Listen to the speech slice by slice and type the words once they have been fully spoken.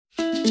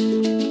Well,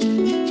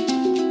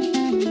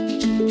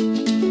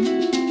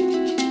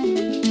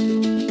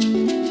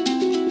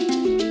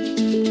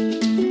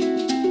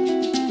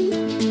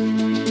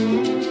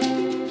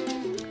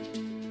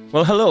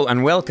 hello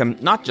and welcome,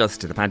 not just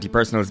to the Panty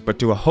Personals, but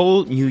to a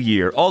whole new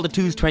year. All the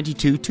twos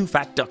 22, two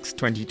fat ducks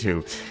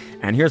 22.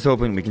 And here's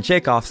hoping we can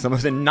shake off some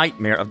of the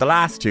nightmare of the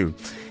last two.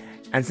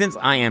 And since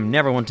I am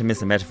never one to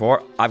miss a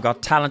metaphor, I've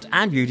got talent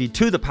and beauty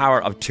to the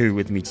power of two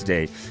with me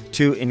today.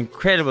 Two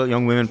incredible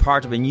young women,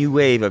 part of a new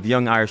wave of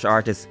young Irish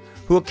artists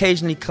who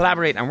occasionally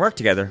collaborate and work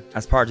together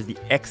as part of the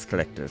X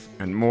Collective.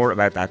 And more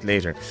about that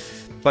later.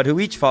 But who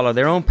each follow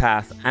their own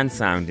path and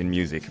sound in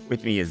music.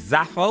 With me is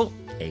Zaffo,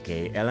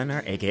 a.k.a.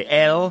 Eleanor,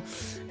 a.k.a.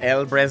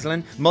 Elle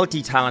Breslin,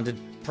 multi-talented,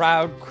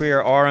 proud queer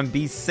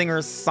R&B singer,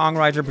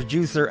 songwriter,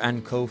 producer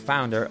and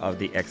co-founder of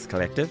the X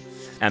Collective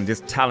and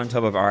this talent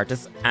hub of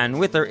artists. And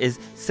with her is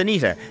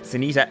Sanita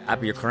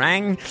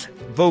Abiyakarang,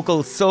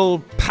 vocal soul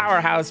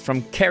powerhouse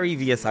from Kerry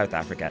via South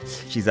Africa.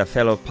 She's a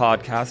fellow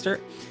podcaster.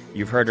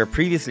 You've heard her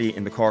previously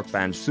in the Cork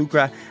band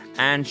Sukra,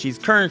 and she's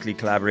currently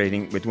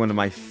collaborating with one of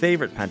my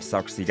favourite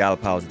Pantasocracy gal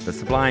pals, the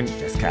sublime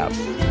Jess Cab.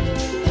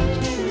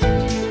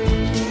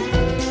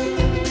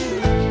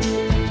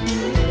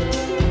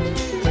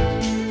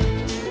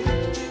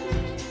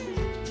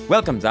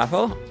 Welcome,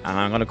 Zaffo, and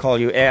I'm going to call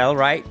you Elle,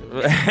 right?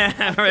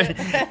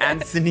 And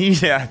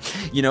Sanita.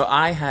 You know,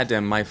 I had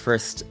my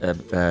first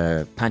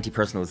Panty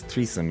Personals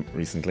threesome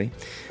recently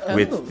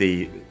with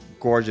the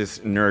gorgeous,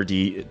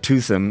 nerdy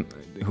twosome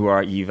who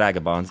are ye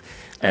vagabonds.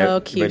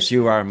 Cute. But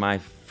you are my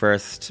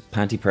first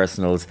Panty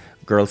Personals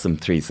girlsome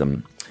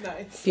threesome.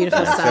 Nice.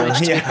 Beautiful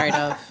sandwich to be part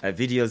of.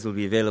 Videos will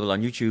be available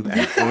on YouTube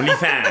and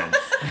OnlyFans.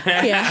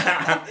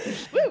 Yeah.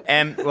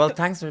 Well,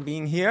 thanks for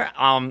being here.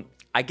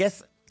 I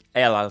guess,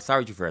 Elle, I'll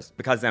start with you first,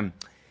 because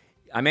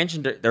I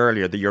mentioned it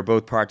earlier that you're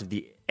both part of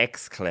the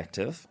X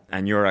Collective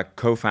and you're a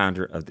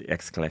co-founder of the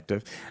X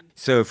Collective.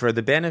 So for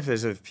the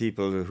benefit of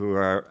people who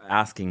are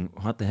asking,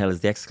 what the hell is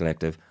the X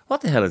Collective?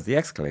 What the hell is the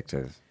X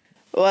Collective?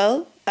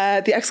 Well,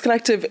 the X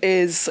Collective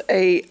is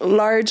a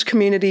large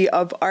community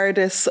of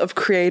artists, of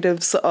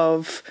creatives,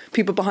 of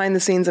people behind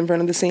the scenes, in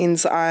front of the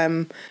scenes.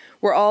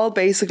 We're all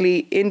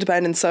basically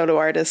independent solo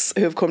artists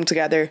who have come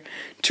together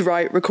to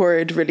write,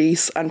 record,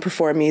 release and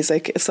perform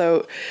music.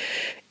 So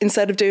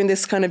instead of doing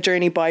this kind of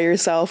journey by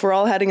yourself, we're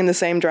all heading in the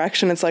same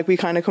direction. It's like we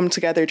kind of come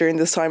together during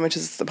this time, which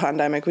is the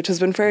pandemic, which has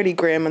been fairly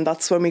grim. And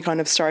that's when we kind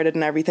of started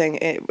and everything.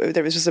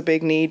 There was just a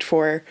big need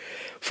for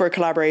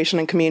collaboration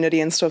and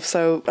community and stuff.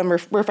 So, and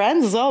we're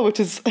friends as well,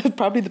 which is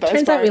probably the best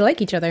Turns part. out we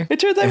like each other.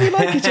 It turns out we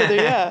like each other,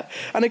 yeah.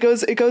 And it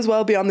goes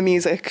well beyond the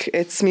music.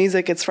 It's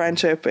music, it's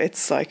friendship.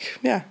 It's like,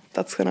 yeah,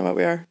 that's kind of what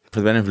we are. For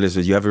the benefit of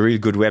listeners, you have a really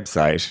good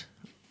website.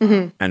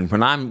 Mm-hmm. And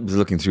when I was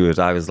looking through it,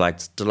 I was like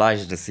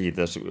delighted to see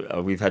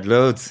that we've had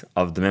loads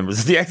of the members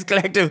of the X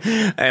Collective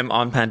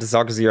on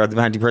Pantasocracy or the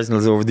Panty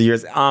Personals over the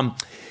years.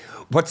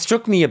 What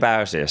struck me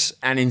about it,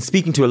 and in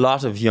speaking to a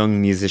lot of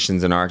young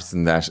musicians and artists,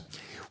 and that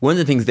one of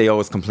the things they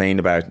always complain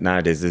about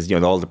nowadays is, you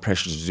know, all the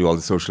pressure to do all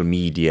the social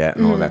media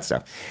and all that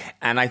stuff.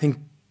 And I think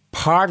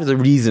part of the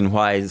reason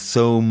why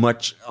so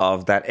much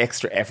of that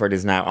extra effort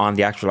is now on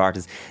the actual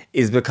artist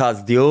is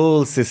because the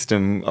old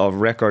system of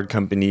record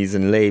companies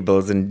and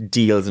labels and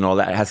deals and all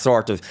that has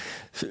sort of,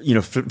 you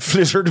know,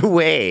 flittered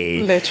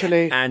away.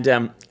 Literally.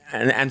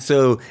 And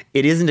so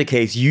it isn't a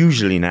case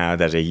usually now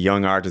that a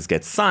young artist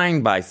gets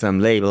signed by some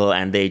label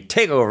and they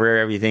take over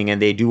everything and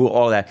they do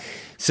all that.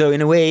 So in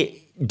a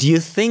way, do you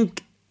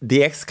think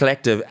the X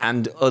Collective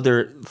and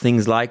other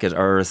things like it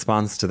are a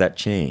response to that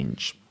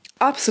change?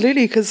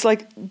 Absolutely, because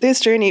like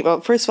this journey,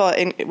 well, first of all,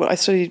 I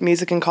studied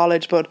music in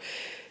college, but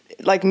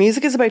like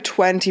music is about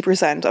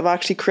 20% of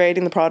actually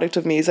creating the product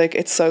of music.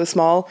 It's so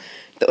small.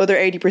 The other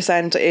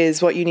 80%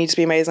 is what you need to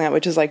be amazing at,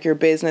 which is like your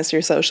business,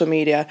 your social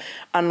media.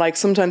 And like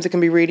sometimes it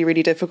can be really,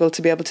 really difficult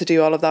to be able to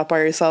do all of that by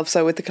yourself.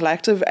 So with the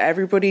collective,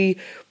 everybody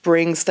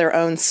brings their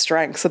own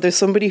strength. So there's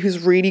somebody who's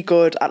really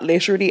good at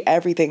literally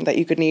everything that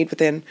you could need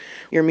within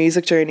your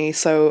music journey.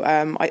 So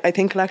I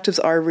think collectives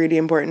are really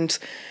important.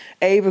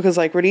 Because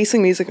like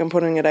releasing music and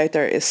putting it out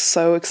there is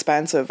so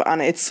expensive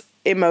and it's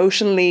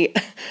emotionally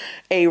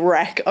a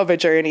wreck of a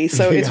journey.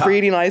 So it's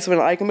really nice when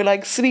I can be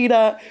like,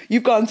 Sanita,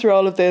 you've gone through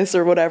all of this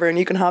or whatever, and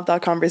you can have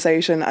that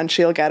conversation and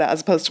she'll get it,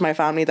 as opposed to my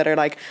family that are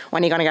like,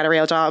 when are you going to get a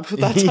real job?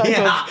 That type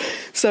of.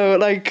 So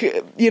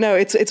like, you know,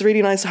 it's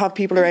really nice to have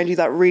people around you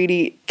that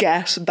really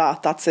get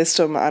that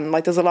system. And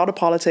like there's a lot of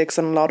politics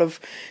and a lot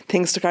of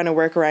things to kind of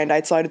work around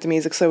outside of the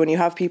music. So when you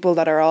have people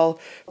that are all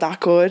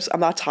that good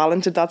and that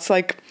talented, that's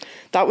like,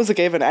 that was a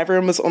given.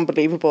 Everyone was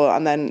unbelievable.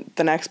 And then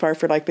the next part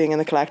for like being in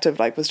the collective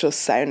like was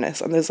just soundness.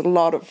 And there's a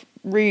lot of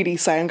really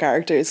sound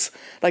characters.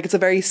 Like it's a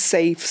very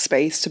safe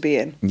space to be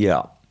in.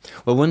 Yeah.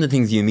 Well, one of the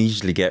things you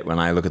immediately get when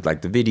I look at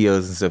like the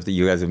videos and stuff that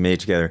you guys have made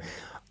together,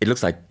 it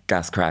looks like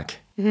gas crack.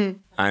 Mm-hmm.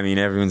 I mean,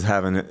 everyone's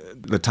having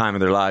the time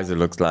of their lives, it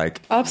looks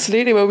like.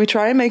 Absolutely. Well, we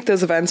try and make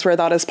those events where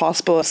that is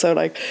possible. So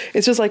like,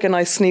 it's just like a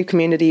nice new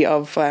community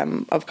of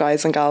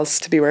guys and gals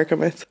to be working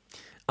with.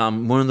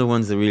 One of the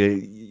ones that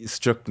really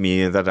struck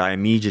me that I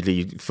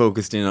immediately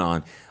focused in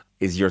on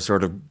is your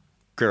sort of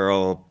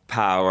girl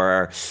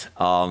power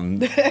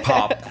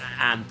pop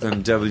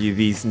anthem,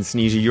 WB and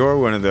Sneezy. You're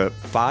one of the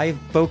 5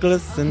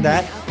 vocalists in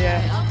that.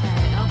 Yeah.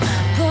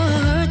 Pour a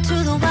word to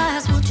the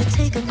wise, won't you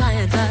take my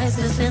advice?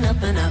 Listen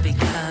up and I'll be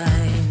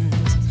kind.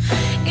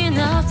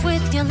 Enough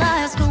with your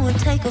lies, go and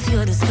take off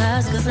your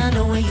disguise, cause I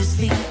know where you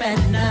sleep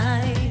at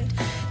night.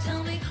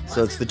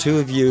 So it's the two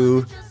of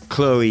you,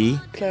 Chloe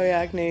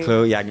Agnew.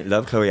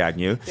 Love Chloe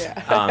Agnew.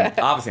 Yeah.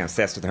 Obviously I'm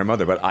obsessed with her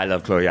mother, but I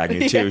love Chloe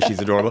Agnew too. She's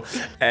adorable.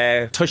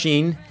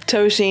 Tosheen,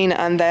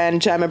 and then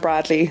Gemma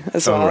Bradley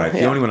as well. Oh, right.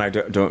 Yeah. The only one I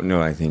don't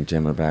know, I think,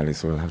 Gemma Bradley,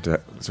 so we'll have to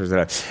sort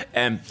that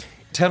out.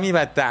 Tell me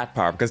about that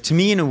part, because to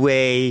me, in a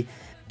way,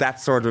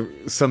 that sort of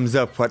sums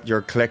up what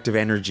your collective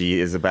energy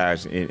is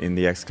about in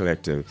the X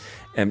Collective.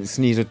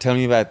 Sneezer, tell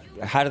me about,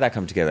 how did that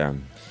come together?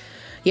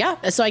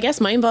 Yeah, so I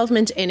guess my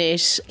involvement in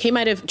it came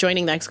out of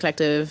joining the X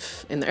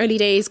Collective in the early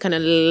days, kind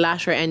of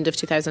latter end of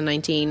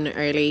 2019,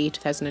 early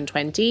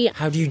 2020.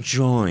 How do you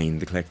join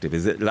the collective?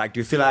 Is it like,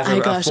 do you fill out I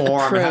a got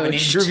form, have an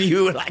approached.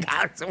 interview? Like,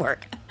 how does it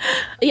work?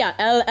 Yeah,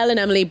 Elle and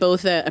Emily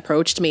both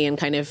approached me and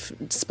kind of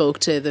spoke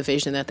to the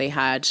vision that they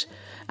had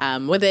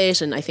with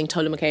it. And I think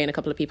Tola McKay and a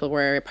couple of people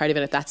were part of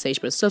it at that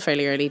stage, but it's still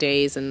fairly early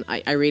days. And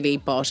I really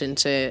bought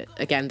into,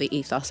 again, the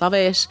ethos of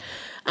it.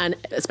 And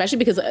especially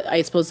because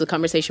I suppose the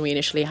conversation we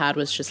initially had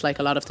was just like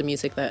a lot of the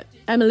music that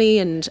Emily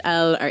and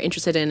Elle are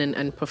interested in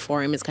and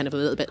perform is kind of a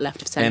little bit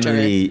left of centre.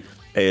 Emily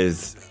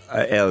is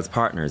Elle's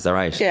partner, is that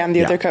right? Yeah, I'm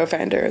the other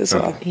co-founder as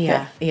well.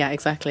 Yeah,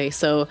 exactly.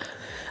 So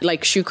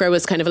like Shukra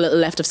was kind of a little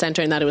left of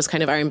centre in that it was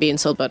kind of R&B and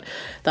soul, but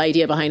the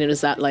idea behind it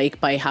is that like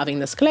by having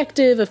this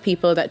collective of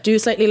people that do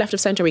slightly left of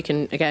centre, we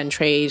can again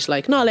trade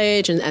like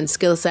knowledge and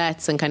skill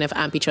sets and kind of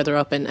amp each other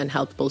up and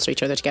help bolster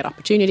each other to get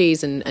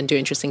opportunities and do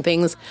interesting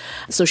things.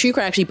 So Shukra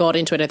actually bought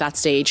into it at that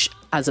stage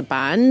as a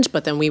band,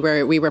 but then we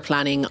were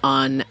planning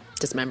on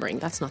dismembering.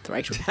 That's not the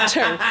right term.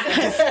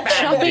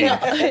 Chopping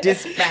up.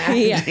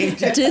 Disbanding.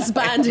 Yeah,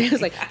 disbanding. It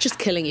was like just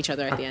killing each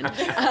other at the end.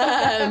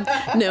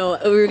 No,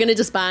 we were going to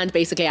disband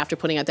basically after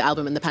putting out the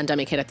album, and the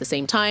pandemic hit at the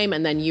same time.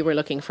 And then you were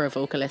looking for a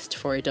vocalist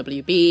for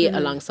WB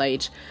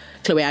alongside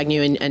Chloe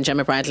Agnew and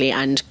Gemma Bradley.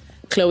 And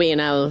Chloe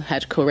and Elle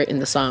had co-written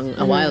the song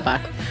a while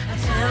back. I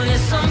tell you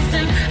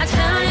something, I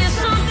tell you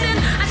something,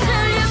 I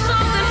tell you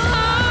something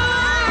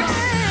first.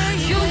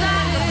 You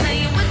got to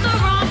play with the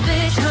wrong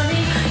bitch,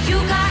 honey. You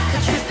got to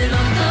tripping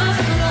on the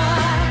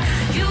floor.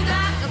 You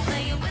got to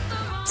play with the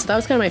wrong. So that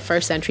was kind of my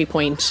first entry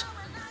point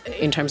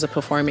in terms of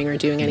performing or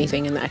doing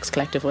anything in the X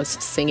Collective, was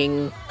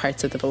singing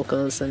parts of the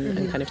vocals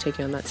and kind of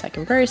taking on that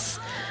second verse.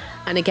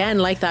 And again,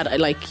 like that, I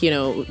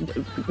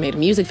made a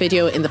music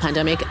video in the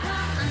pandemic.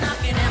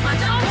 Knocking at my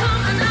door,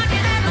 come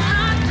knocking at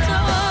my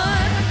door.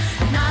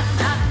 Knock,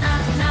 knock,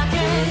 knock,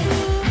 knocking.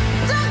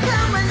 Don't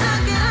come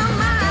knocking at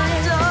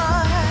my door.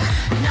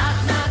 Knock,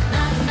 knock,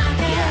 knock,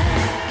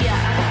 knocking.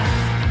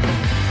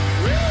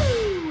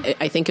 Yeah.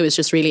 I think it was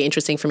just really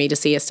interesting for me to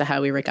see as to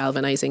how we were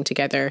galvanizing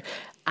together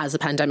as the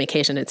pandemic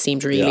hit, and it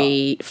seemed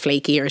really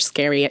flaky or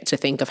scary to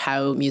think of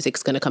how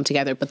music's going to come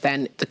together. But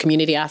then the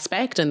community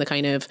aspect and the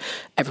kind of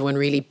everyone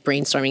really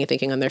brainstorming and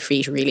thinking on their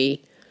feet really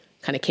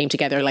kind of came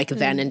together like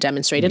then and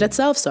demonstrated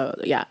itself. So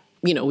yeah,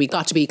 we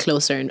got to be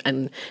closer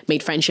and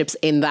made friendships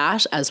in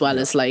that, as well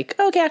as like,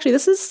 okay, actually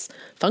this is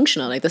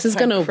functional, like this is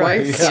going to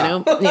work,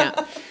 Yeah.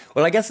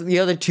 Well, I guess the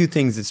other two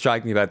things that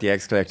strike me about the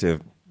X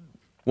Collective,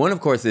 one,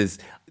 of course, is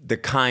the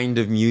kind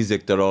of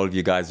music that all of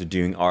you guys are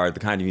doing are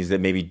the kind of music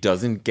that maybe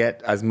doesn't get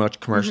as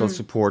much commercial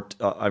support.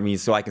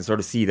 So I can sort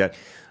of see that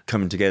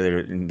coming together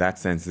in that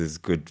sense is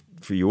good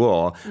for you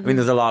all. I mean,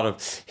 there's a lot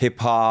of hip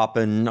hop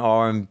and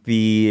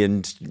R&B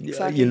and,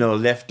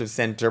 left of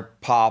center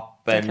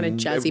pop and kind of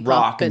jazzy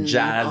rock pop and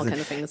jazz. all kind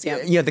of things,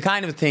 yeah. Yeah, the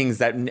kind of things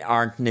that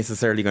aren't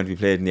necessarily going to be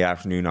played in the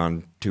afternoon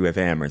on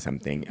 2FM or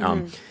something.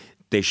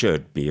 They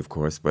should be, of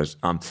course, but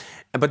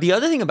the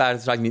other thing about it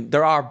is, like,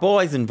 there are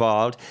boys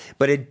involved,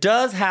 but it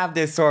does have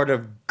this sort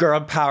of girl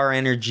power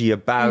energy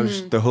about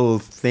the whole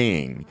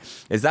thing.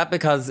 Is that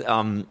because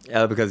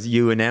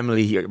you and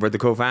Emily were the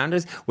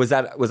co-founders? Was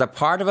that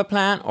part of a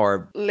plan,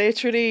 or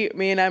Literally,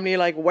 me and Emily are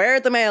like, where are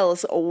the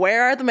males?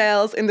 Where are the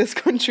males in this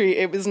country?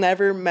 It was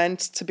never meant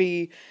to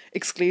be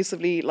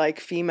exclusively like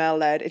female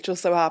led. It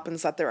just so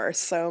happens that there are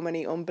so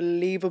many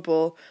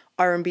unbelievable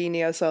R&B,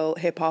 neo soul,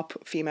 hip hop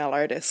female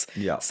artists.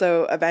 Yeah.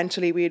 So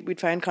eventually we'd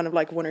found kind of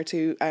like one or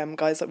two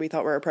guys that we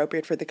thought were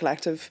appropriate for the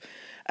collective.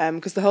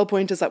 Because the whole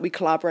point is that we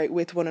collaborate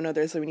with one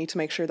another, so we need to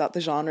make sure that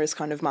the genres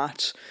kind of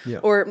match,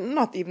 or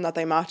not even that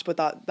they match, but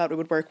that it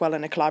would work well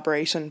in a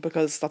collaboration,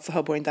 because that's the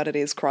whole point, that it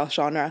is cross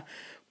genre.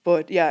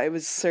 But yeah, it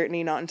was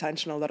certainly not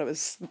intentional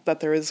that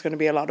there was going to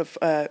be a lot of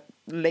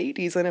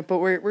ladies in it. But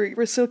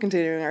we're still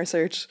continuing our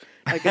search.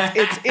 Like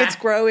it's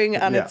growing,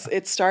 and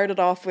it started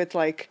off with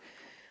like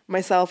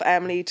myself,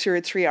 Emily, 2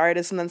 or 3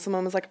 artists, and then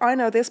someone was like, I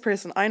know this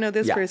person,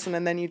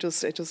 and then it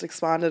just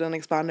expanded and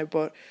expanded.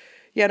 But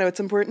yeah, no, it's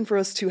important for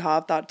us to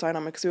have that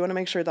dynamic, because we want to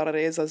make sure that it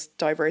is as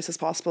diverse as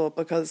possible,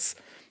 because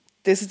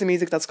this is the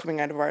music that's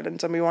coming out of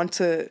Ireland, and we want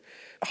to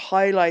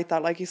highlight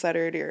that, like you said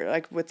earlier,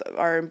 like with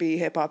R&B,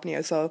 hip hop,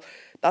 neo soul,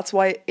 That's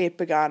why it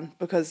began,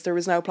 because there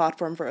was no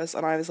platform for us.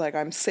 And I was like,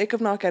 I'm sick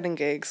of not getting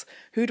gigs.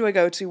 Who do I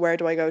go to? Where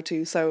do I go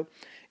to? So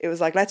it was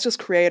like, let's just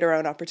create our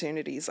own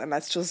opportunities and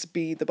let's just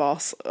be the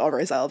boss of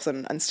ourselves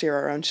and steer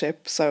our own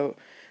ship. So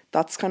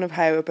that's kind of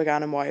how it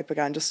began and why it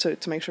began, just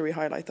to make sure we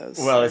highlight those.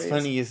 Well, areas. it's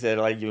funny you said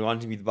like you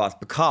want to be the boss,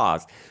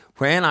 because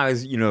when I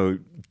was,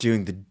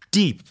 doing the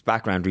deep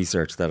background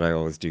research that I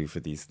always do for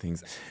these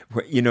things,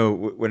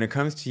 when it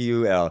comes to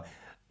you, Elle,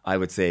 I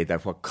would say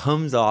that what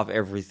comes off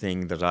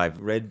everything that I've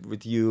read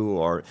with you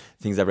or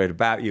things I've read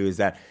about you is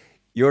that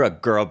you're a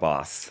girl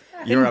boss.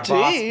 You're a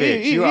boss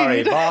bitch. You are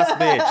a boss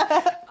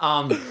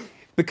bitch.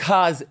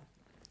 Because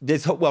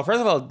first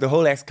of all, the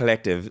whole X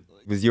Collective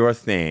was your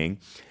thing,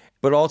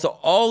 but also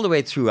all the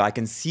way through, I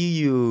can see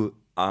you,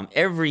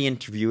 every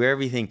interview,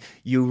 everything,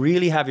 you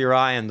really have your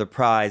eye on the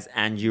prize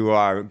and you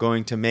are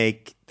going to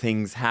make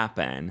things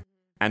happen.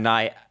 And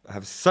I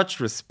have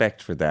such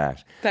respect for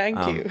that. Thank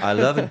you. I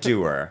love a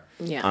doer.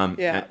 Yeah.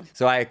 Yeah.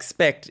 So I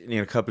expect in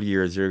a couple of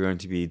years you're going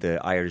to be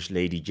the Irish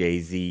Lady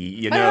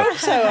Jay-Z. I hope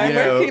so. I'm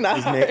working that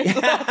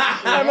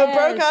hard. I'm a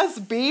broke-ass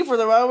bee for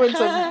the moment.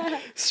 I'm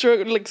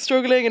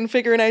struggling and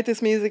figuring out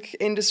this music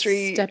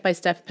industry.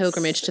 Step-by-step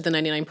pilgrimage to the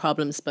 99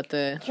 problems, but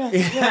the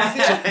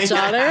Yes.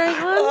 dollar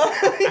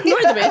one,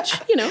 nor the bitch,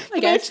 I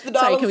guess. The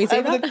Sorry, can we say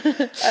everything.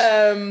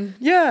 that?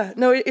 Yeah,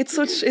 no, it's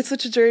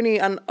such a journey,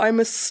 and I'm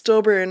a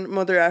stubborn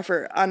mother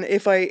effer. And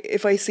if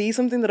I see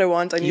something that I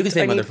want, You can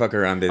say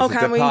motherfucker on this. Oh, it's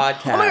can a we? podcast.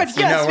 Oh my god,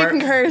 yes, we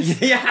can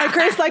curse. Yeah. I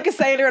cursed like a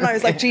sailor, and I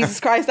was like, Jesus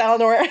Christ,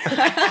 Eleanor.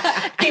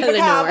 Keep it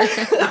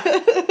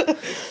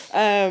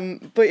calm.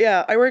 But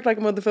yeah, I work like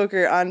a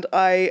motherfucker, and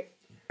I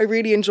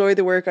really enjoy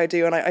the work I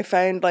do, and I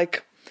found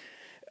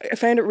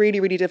it really,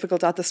 really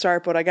difficult at the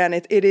start, but again,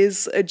 it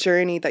is a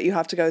journey that you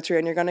have to go through,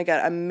 and you're going to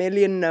get a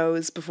million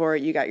no's before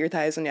you get your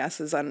 1,000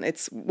 yeses. And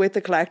it's with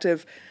the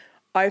collective,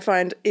 I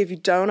find if you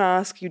don't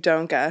ask, you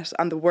don't get.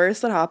 And the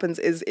worst that happens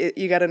is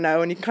you get a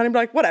no, and you can kind of be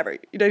like, whatever,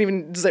 you don't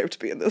even deserve to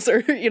be in this,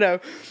 or,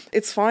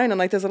 it's fine. And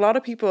like, there's a lot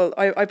of people,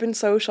 I've been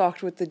so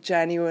shocked with the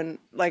genuine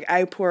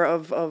outpour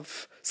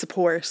of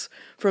support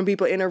from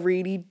people in a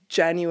really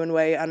genuine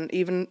way. And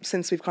even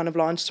since we've kind of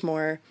launched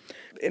more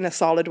in a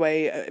solid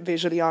way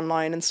visually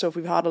online and stuff,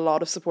 we've had a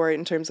lot of support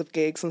in terms of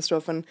gigs and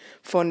stuff and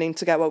funding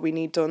to get what we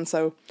need done.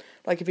 So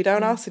if you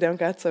don't ask, you don't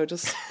get. So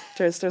just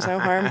there's no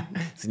harm.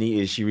 It's neat.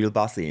 Is she real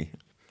bossy?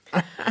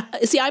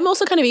 See, I'm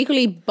also kind of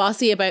equally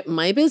bossy about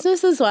my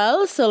business as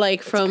well. So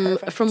from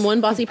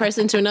one bossy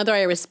person to another,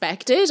 I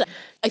respect it.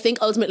 I think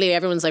ultimately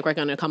everyone's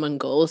working on a common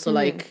goal. So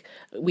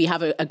we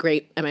have a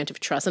great amount of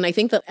trust. And I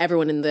think that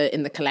everyone in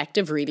the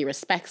collective really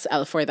respects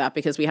Elle for that,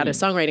 because we had a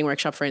songwriting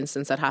workshop, for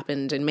instance, that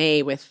happened in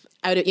May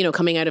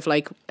coming out of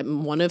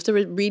one of the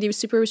really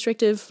super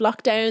restrictive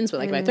lockdowns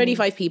with about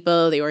 35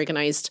 people. They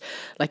organized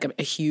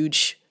a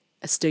huge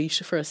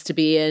estate for us to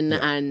be in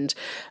and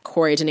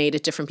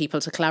coordinated different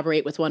people to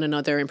collaborate with one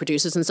another and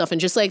producers and stuff.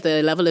 And just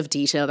the level of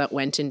detail that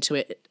went into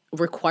it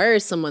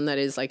requires someone that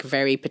is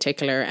very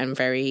particular and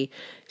very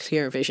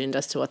clear visioned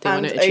as to what they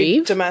want to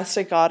achieve. A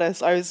domestic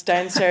goddess. I was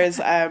downstairs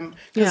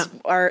because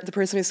the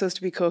person who's supposed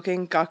to be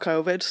cooking got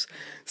COVID.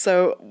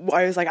 So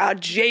I was like,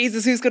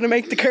 Jesus, who's going to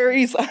make the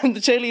curries and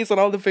the chilies and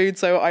all the food?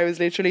 So I was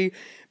literally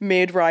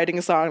mid writing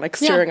a song,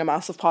 stirring a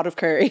massive pot of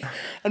curry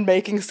and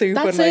making soup.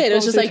 That's and it. It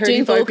was just doing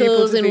 35 people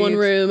vocals to in one feed.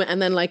 room and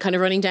then kind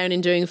of running down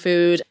and doing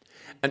food.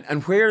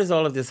 And where is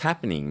all of this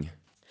happening?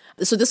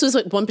 So this was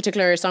one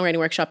particular songwriting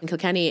workshop in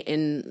Kilkenny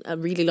in a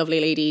really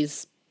lovely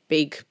lady's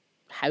big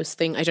house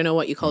thing. I don't know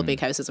what you call big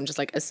houses. I'm just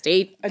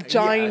estate. A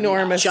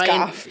ginormous Giant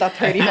gaff that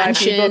 35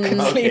 people can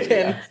mansion. sleep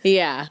in.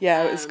 Yeah.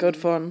 Yeah, it was good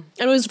fun.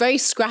 And it was very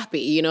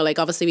scrappy,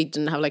 obviously we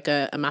didn't have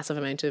a massive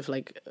amount of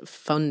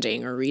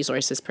funding or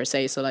resources per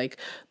se. So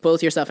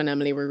both yourself and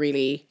Emily were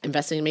really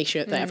investing in making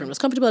sure that everyone was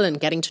comfortable and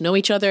getting to know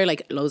each other.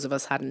 Loads of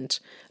us hadn't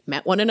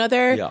met one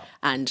another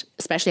and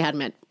especially hadn't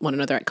met one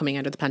another coming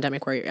out of the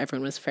pandemic where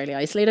everyone was fairly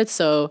isolated.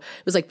 So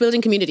it was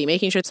building community,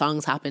 making sure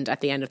songs happened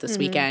at the end of this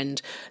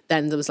weekend.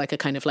 Then there was a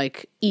kind of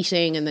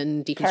eating and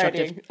then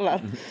deconstructive. Partying. A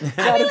lot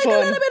of A fun.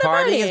 little bit of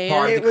Party is partying.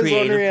 part of It the was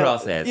creative unreal.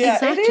 process. Yeah,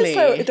 Exactly.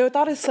 it is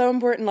that is so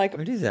important.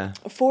 What is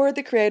that? For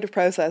the creative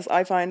process,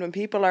 I find when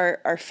people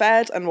are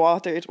fed and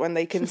watered, when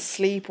they can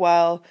sleep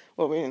well,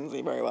 we didn't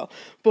sleep very well,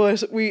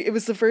 but it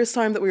was the first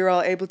time that we were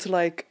all able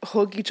to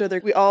hug each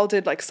other. We all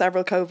did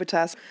several COVID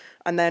tests,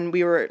 and then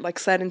we were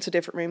set into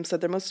different rooms. So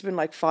there must have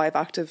been 5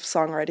 active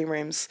songwriting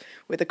rooms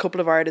with a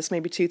couple of artists,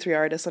 maybe 2-3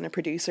 artists and a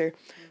producer.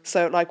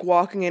 So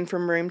walking in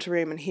from room to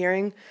room and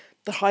hearing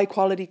the high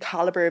quality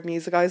caliber of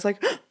music, I was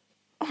like,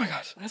 oh my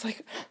God. I was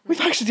like,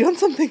 we've actually done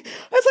something.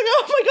 I was like,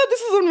 oh my God,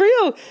 this is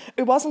unreal.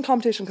 It wasn't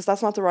competition because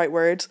that's not the right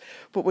word.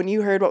 But when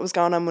you heard what was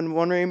going on in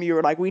one room, you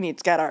were like, we need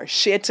to get our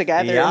shit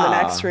together in the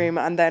next room.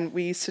 And then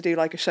we used to do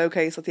a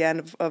showcase at the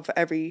end of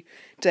every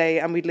day,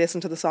 and we'd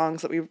listen to the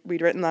songs that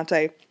we'd written that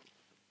day.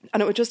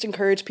 And it would just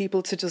encourage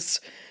people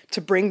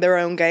to bring their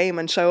own game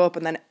and show up.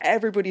 And then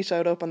everybody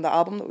showed up, and the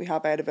album that we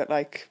have out of it,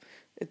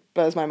 it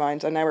blows my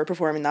mind. And now we're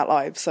performing that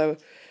live. So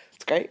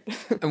it's great.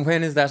 And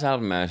when is that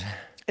album out?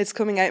 It's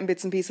coming out in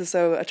bits and pieces.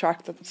 So a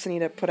track that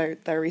Sunita put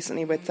out there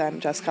recently with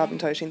Jessica and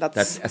Toshi.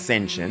 That's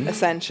Ascension.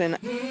 Ascension.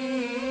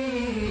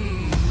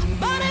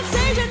 But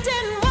Ascension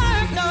didn't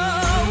work,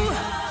 no.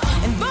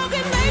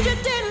 Invoking Major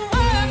didn't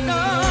work,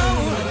 no.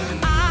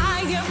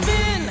 I have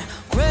been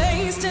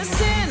raised to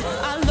sin.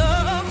 I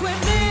love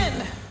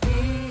within.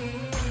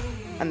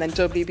 And then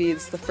WB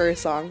is the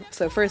first song.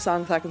 So first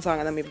song, second song,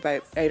 and then we have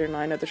about 8 or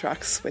 9 other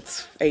tracks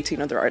with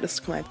 18 other artists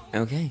come out.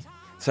 Okay.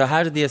 So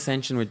how did the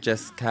Ascension with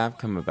Jess Cav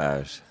come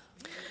about?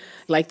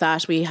 Like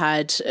that, we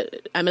had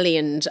Emily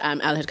and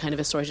Elle had kind of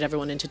assorted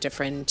everyone into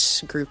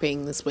different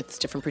groupings with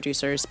different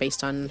producers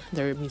based on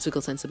their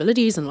musical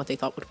sensibilities and what they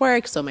thought would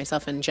work. So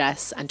myself and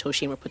Jess and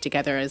Tosheen were put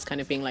together as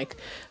kind of being like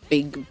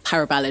big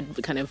power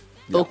ballad kind of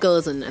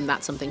vocals, and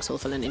that's something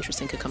soulful and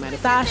interesting could come out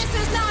of that. This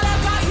is not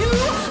about you.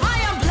 I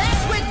am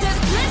blessed with this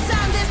bliss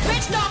and this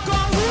bitch knock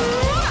on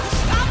wood.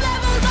 I'm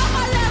leveled up,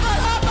 I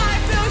level up, I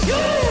feel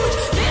huge.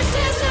 This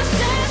is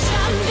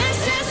Ascension. This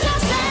is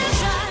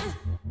Ascension.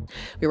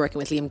 We were working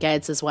with Liam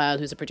Geddes as well,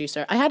 who's a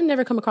producer. I hadn't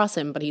ever come across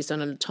him, but he's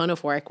done a ton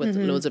of work with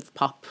loads of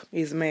pop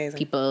He's amazing.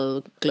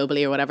 people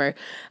globally or whatever.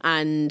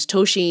 And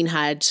Tosheen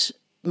had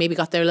maybe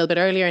got there a little bit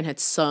earlier and had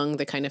sung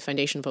the kind of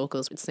foundation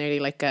vocals. It's nearly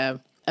like a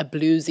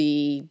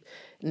bluesy,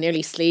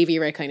 nearly slave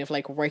era kind of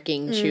like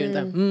working tune.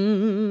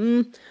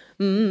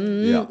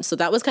 So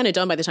that was kind of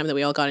done by the time that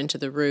we all got into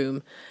the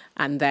room.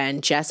 And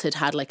then Jess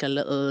had like a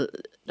little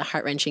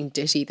heart-wrenching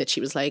ditty that she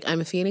was like,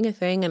 I'm feeling a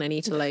thing and I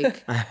need to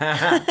like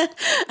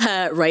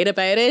write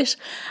about it.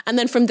 And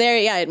then from there,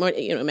 it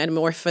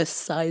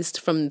metamorphosized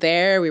from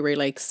there. We were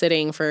like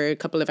sitting for a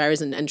couple of hours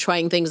and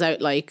trying things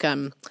out. Like, I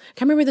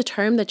can't remember the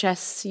term that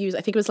Jess used.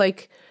 I think it was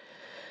like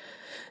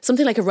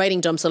something like a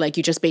writing dump. So like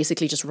you just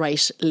basically just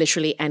write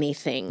literally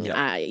anything,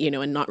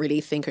 and not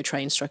really think or try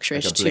and structure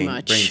it too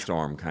much.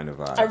 Brainstorm kind of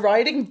A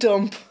writing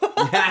dump.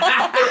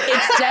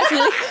 It's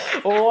definitely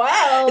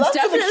Wow. it's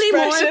definitely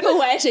more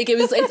poetic.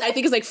 I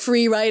think it's like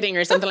free writing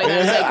or something like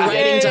that. It's like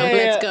writing dump,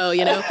 let's go,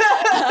 you know.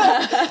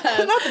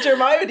 Not the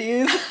term I would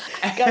use.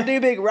 Gotta do a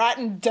big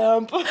writing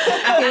dump.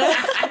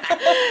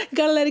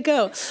 Gotta let it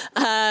go.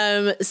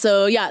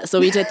 So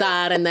we did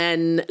that, and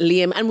then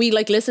Liam, and we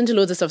like listened to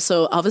loads of stuff.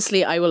 So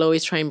obviously I will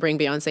always try and bring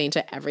Beyonce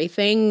into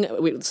everything.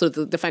 So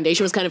the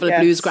foundation was kind of a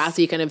blues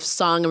grassy kind of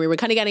song, and we were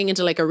kind of getting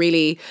into like a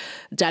really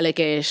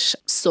delicate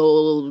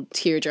soul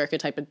tearjerker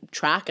type of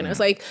track. And I was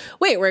like,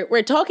 wait,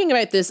 we're talking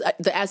about this.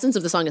 The essence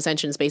of the song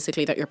Ascension is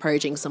basically that you're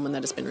purging someone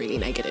that has been really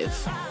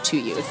negative to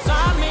you.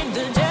 God made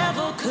the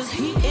devil 'cause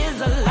he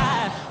is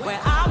alive. Where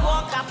I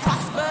walk, I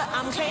prosper.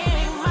 I'm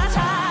claiming my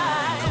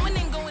time. Going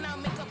in, going out,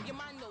 make up your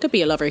mind. Could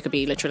be a lover, it could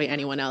be literally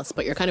anyone else,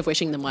 but you're kind of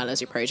wishing them well as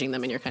you're purging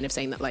them, and you're kind of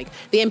saying that like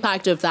the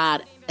impact of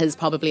that has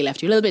probably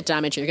left you a little bit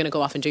damaged. You're going to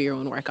go off and do your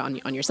own work on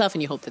yourself,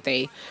 and you hope that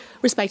they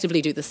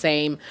respectively do the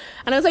same.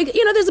 And I was like,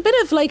 there's a bit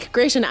of like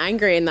grit and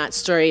anger in that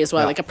story as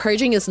well. Like a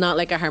purging is not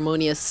like a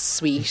harmonious,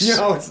 sweet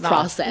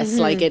process.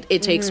 Like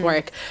it takes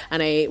work.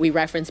 And we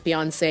referenced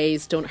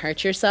Beyonce's "Don't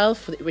Hurt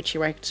Yourself," which she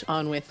worked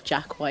on with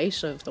Jack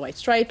White of the White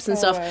Stripes and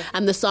stuff. Wow.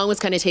 And the song was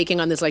kind of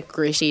taking on this like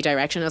gritty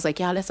direction. I was like,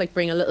 yeah, let's like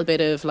bring a little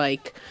bit of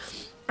like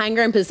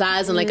anger and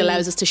pizzazz, and like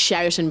allows us to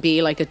shout and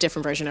be like a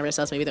different version of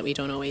ourselves maybe that we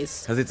don't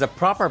always. Because it's a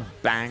proper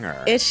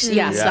banger. It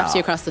slaps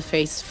you across the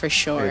face for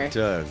sure. It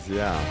does,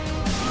 yeah.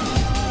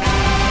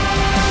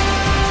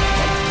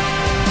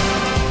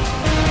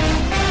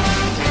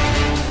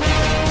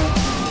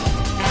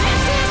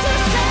 This is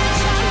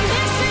Ascension.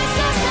 This is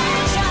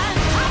Ascension.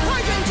 I'm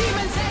purging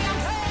demons, say I'm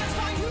prayers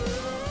for you.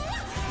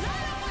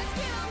 Light up my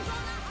skin, I'm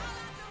gonna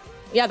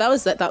Yeah, that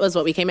was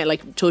what we came at.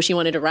 Like Toshi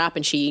wanted to rap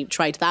and she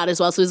tried that as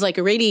well. So it was like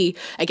a really,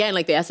 again,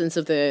 like the essence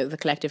of the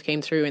collective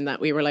came through in that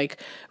we were like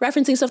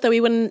referencing stuff that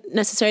we wouldn't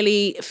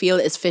necessarily feel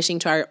is fitting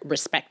to our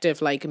respective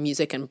like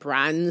music and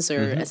brands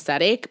or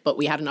aesthetic, but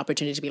we had an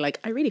opportunity to be like,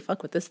 I really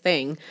fuck with this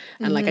thing.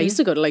 And like I used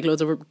to go to like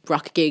loads of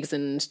rock gigs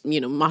and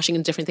moshing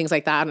and different things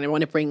like that, and I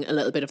want to bring a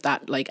little bit of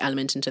that like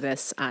element into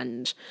this.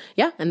 And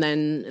and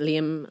then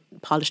Liam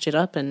polished it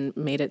up and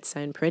made it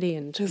sound pretty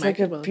and There's like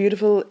a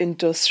beautiful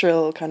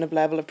industrial kind of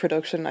level of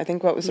production. I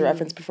think what was the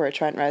reference before,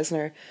 Trent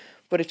Reznor,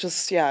 but it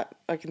just, I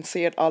can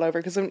see it all over.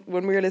 Because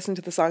when we were listening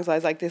to the songs, I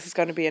was like, this is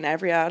going to be in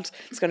every ad.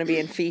 It's going to be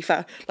in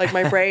FIFA. Like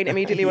my brain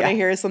immediately when I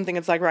hear something,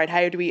 it's like, right,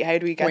 how do we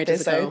get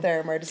this out there?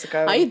 And where does it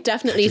go? I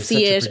definitely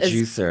see it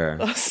producer.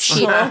 as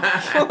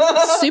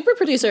super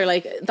producer.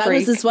 Like that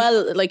Freak. was as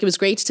well. Like it was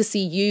great to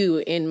see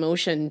you in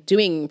motion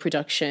doing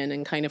production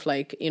and kind of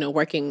like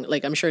working.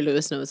 Like I'm sure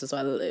Lewis knows as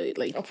well.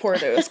 Like Oh, poor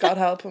Lewis, God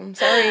help him.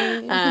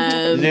 Sorry.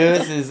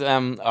 Lewis is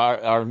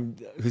our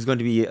who's going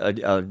to be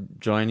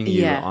joining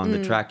you on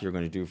the track you're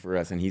going to do for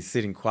us, and he's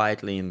sitting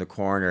quietly in the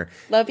corner,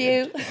 Love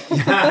you.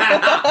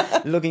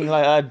 looking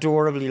like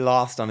adorably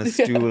lost on a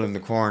stool in the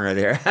corner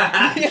there.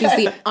 he's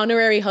the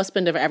honorary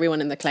husband of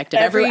everyone in the collective.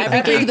 Every gig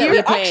that year, we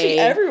actually, play,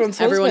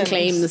 everyone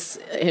claims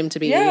him to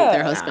be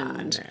their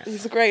husband.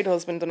 He's a great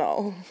husband and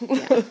all.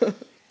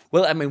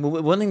 Well, I mean,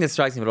 one thing that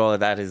strikes me with all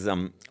of that is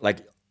like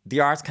the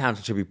Arts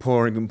Council should be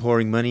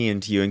pouring money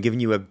into you and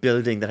giving you a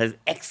building that has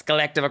X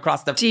Collective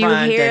across the Do you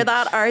front. hear and,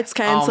 that, Arts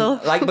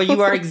Council? but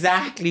you are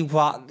exactly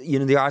what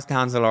the Arts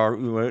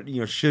Council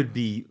should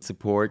be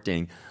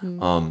supporting.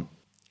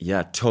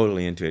 Yeah,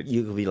 totally into it.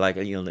 You could be like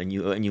a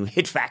new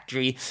hit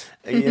factory,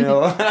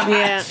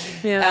 Yeah.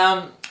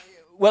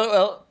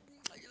 Well,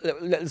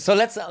 so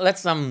let's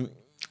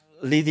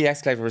leave the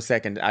X Collective for a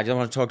second. I just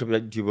want to talk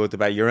to you both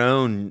about your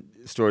own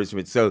stories from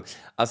it. So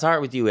I'll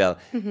start with you, El.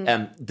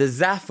 The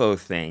Zaffo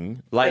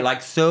thing,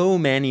 like so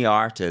many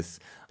artists,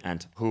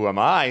 and who am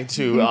I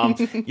to,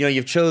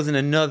 you've chosen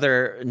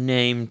another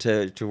name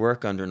to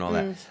work under and all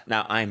that.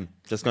 Now, I'm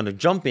just going to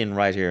jump in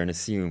right here and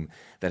assume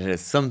that it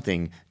has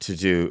something to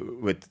do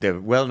with the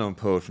well-known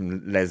poet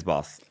from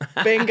Lesbos.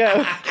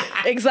 Bingo.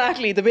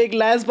 Exactly. The big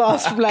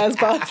Lesbos from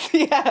Lesbos.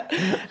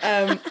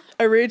 Yeah.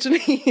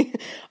 Originally,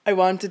 I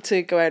wanted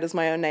to go out as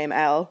my own name,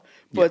 Elle.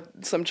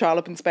 But some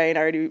trollop in Spain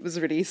already was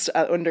released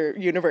under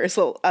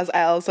Universal as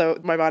Elle. So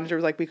my manager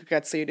was like, we could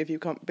get sued if you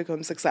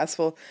become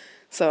successful.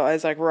 So I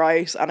was like,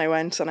 right. And I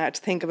went and I had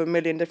to think of a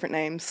million different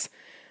names.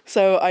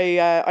 So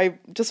I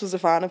just was a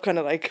fan of kind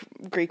of like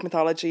Greek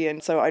mythology.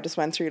 And so I just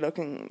went through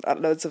looking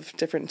at loads of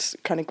different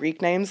kind of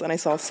Greek names. And I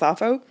saw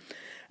Sappho.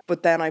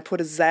 But then I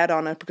put a Z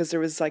on it because there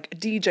was like a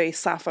DJ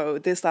Sappho,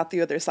 this, that, the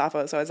other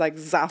Sappho. So I was like,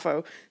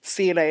 Zaffo,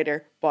 see you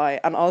later,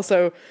 bye. And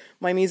also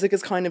my music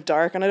is kind of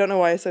dark. And I don't know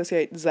why I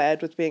associate Z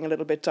with being a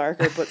little bit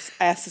darker, but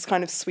S is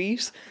kind of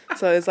sweet.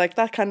 So it's like,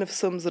 that kind of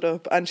sums it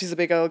up. And she's a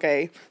big old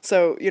gay.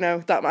 So,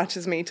 that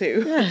matches me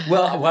too.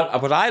 Well,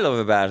 what I love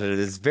about it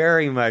is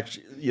very much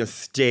you're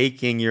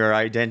staking your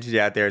identity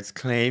out there. It's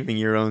claiming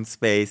your own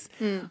space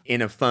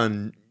in a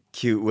fun,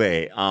 cute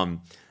way.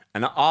 And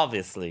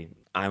obviously,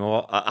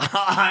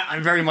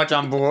 I'm very much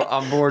on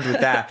board with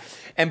that.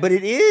 But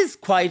it's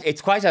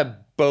quite a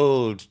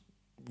bold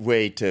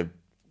way to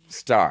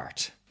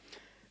start.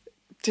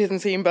 Didn't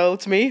seem bold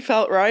to me,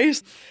 felt right.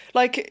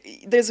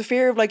 Like, there's a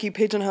fear of like you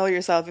pigeonhole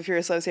yourself if you're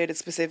associated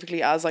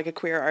specifically as like a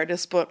queer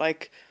artist, but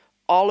like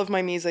all of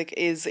my music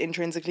is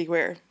intrinsically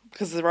queer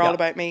because they're all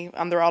about me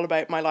and they're all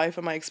about my life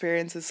and my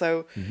experiences.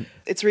 So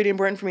it's really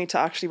important for me to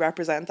actually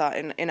represent that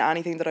in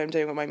anything that I'm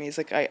doing with my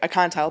music. I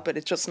can't help it.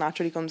 It just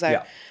naturally comes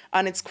out.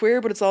 And it's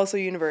queer, but it's also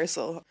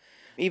universal.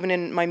 Even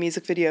in my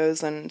music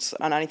videos and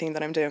anything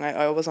that I'm doing,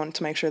 I always want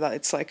to make sure that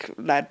it's like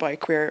led by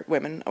queer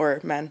women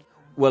or men.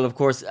 Well, of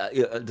course,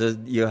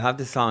 you have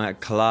the song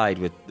Collide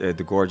with the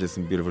gorgeous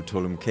and beautiful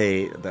Tulum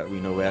K that we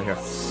know well here.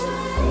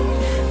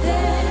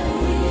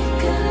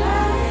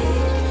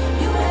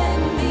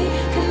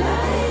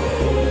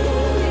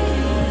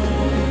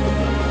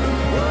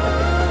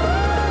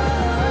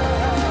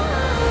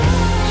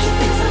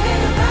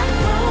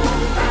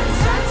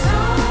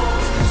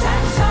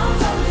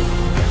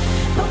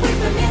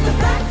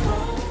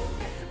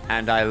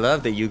 And I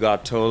love that you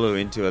got Tolu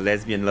into a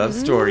lesbian love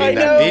story in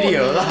that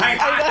video.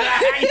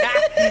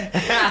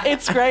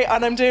 It's great,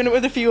 and I'm doing it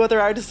with a few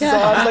other artists as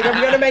well. I was like, I'm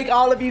going to make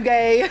all of you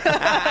gay.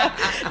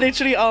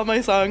 Literally all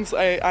my songs,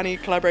 any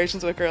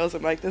collaborations with girls,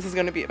 I'm like, this is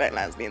going to be about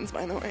lesbians,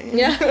 by the way.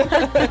 Yeah.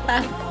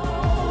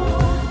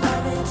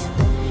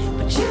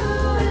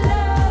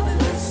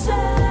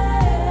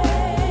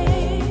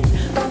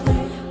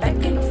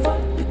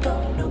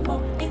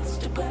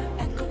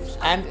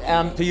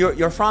 And so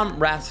you're from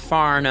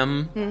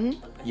Rathfarnham.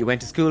 You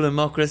went to school in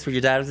Muckross where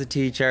your dad was a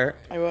teacher.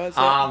 I was.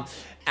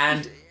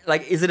 And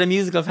like, is it a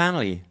musical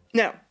family?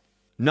 No.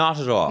 Not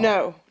at all.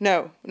 No.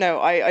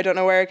 I don't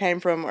know where it came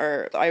from,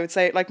 or I would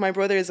say like my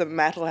brother is a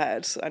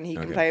metalhead and he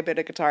can play a bit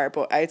of guitar,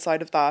 but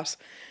outside of that,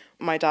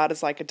 my dad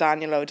is like a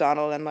Daniel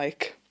O'Donnell and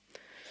like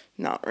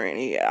not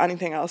really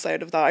anything else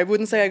out of that. I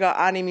wouldn't say I got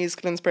any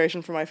musical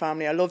inspiration from my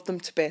family. I love them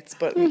to bits,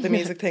 but the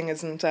music thing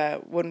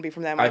wouldn't be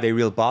from them. Are they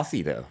real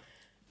bossy though?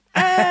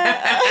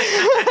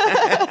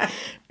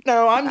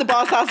 No, I'm the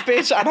boss ass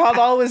bitch and have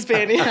always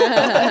been. Maybe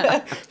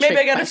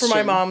I get it from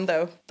my mom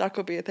though. That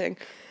could be a thing.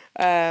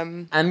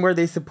 And were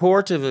they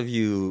supportive of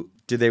you?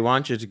 Did they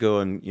want you to go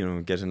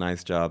and get a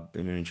nice job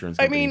in an insurance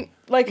company? I mean,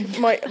 like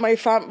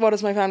what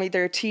is my family?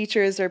 They're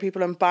teachers, they're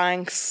people in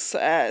banks,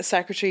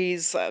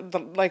 secretaries.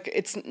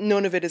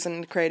 None of it is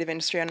in the creative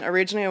industry. And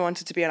originally I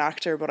wanted to be an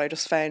actor, but I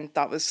just found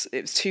it was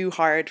too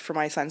hard for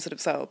my sensitive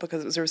soul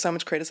because there was so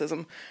much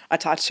criticism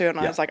attached to it. And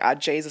I was like,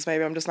 Jesus,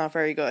 maybe I'm just not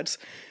very good.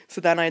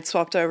 So then I'd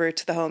swapped over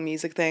to the whole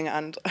music thing.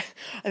 And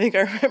I think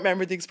I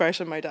remember the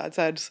expression my dad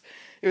said.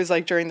 It was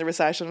like during the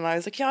recession and I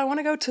was like, I want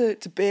to go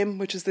to BIM,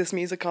 which is this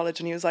music college.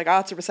 And he was like,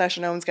 it's a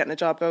recession, no one's getting a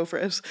job, go for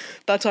it.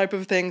 That type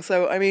of thing.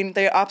 So, I mean,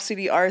 they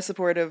absolutely are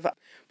supportive.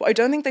 But I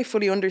don't think they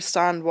fully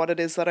understand what it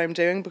is that I'm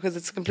doing because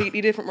it's a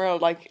completely different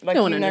world. Like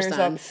no one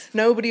understands.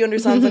 Nobody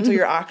understands until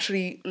you're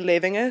actually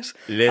living it.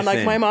 Listen. And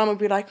like my mom would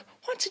be like,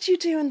 what did you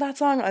do in that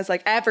song? I was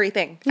like,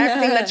 everything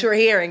that you're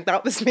hearing,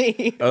 that was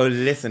me. Oh,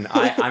 listen,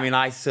 I mean,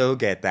 I so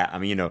get that. I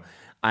mean,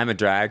 I'm a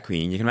drag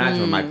queen. You can imagine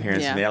what my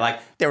parents were.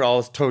 They were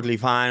always totally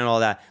fine and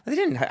all that. But they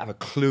didn't have a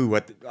clue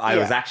what I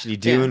was actually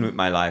doing with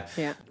my life.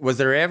 Yeah. Was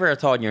there ever a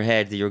thought in your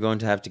head that you were going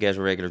to have to get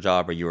a regular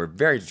job or you were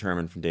very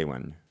determined from day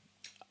one?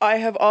 I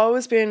have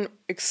always been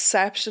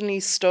exceptionally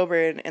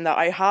stubborn in that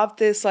I have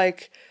this,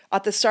 like,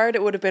 at the start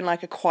it would have been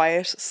like a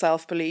quiet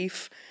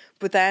self-belief,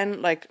 but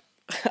then, like,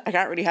 I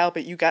can't really help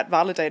it. You get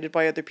validated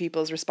by other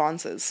people's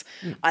responses,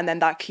 and then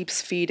that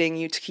keeps feeding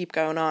you to keep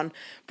going on.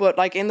 But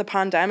like in the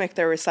pandemic,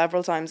 there were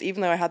several times,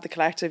 even though I had the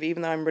collective,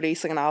 even though I'm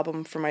releasing an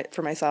album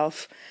for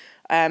myself,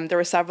 there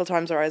were several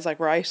times where I was like,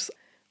 right,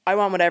 I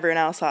want what everyone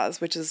else has,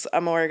 which is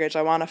a mortgage.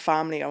 I want a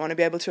family. I want to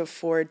be able to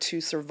afford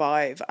to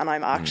survive. And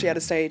I'm actually at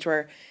a stage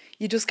where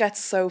you just get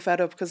so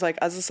fed up because, like,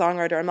 as a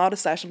songwriter, I'm not a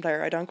session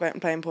player. I don't go out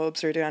and play in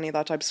pubs or do any of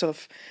that type of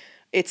stuff.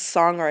 It's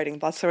songwriting.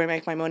 That's how I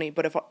make my money.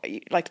 But if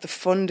like the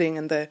funding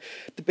and the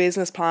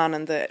business plan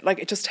and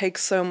it just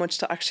takes so much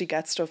to actually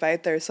get stuff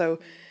out there. So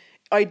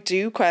I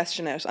do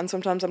question it. And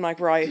sometimes I'm like,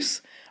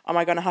 right, am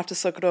I going to have to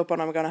suck it up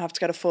and am I going to have to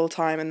get a full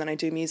time and then I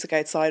do music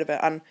outside of it?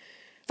 And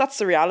that's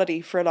the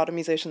reality for a lot of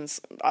musicians.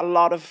 A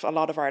lot of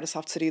artists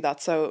have to do that.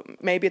 So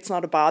maybe it's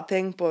not a bad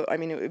thing, but I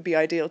mean, it would be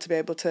ideal to be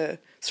able to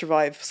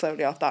survive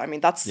slowly off that. I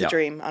mean, that's the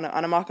dream. And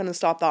I'm not going to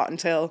stop that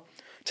until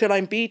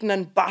I'm beaten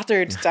and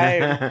battered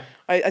down.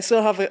 I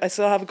still have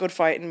a good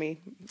fight in me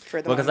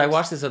for the Well, because I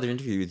watched this other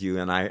interview with you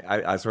and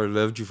I sort of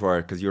loved you for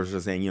it because you were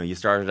just saying, you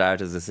started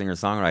out as a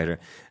singer-songwriter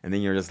and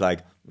then you're just like,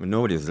 well,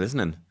 nobody was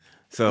listening.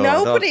 So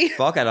nobody.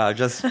 Fuck it, I'll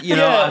just,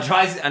 I'll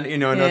try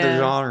another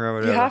genre or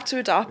whatever. You have to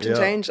adapt and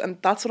change, and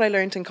that's what I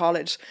learned in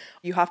college.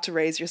 You have to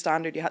raise your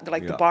standard. You have to,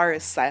 the bar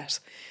is set,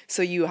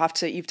 so you have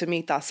to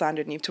meet that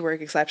standard, and you have to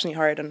work exceptionally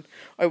hard. And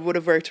I would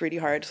have worked really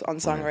hard on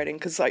songwriting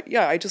because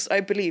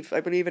I believe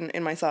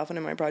in myself and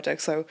in my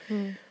project. So.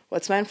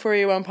 What's meant for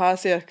you won't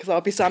pass you, because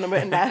I'll be standing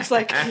with a net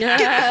like,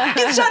 get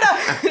the shot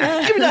up,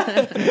 give me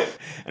that.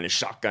 And a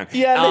shotgun.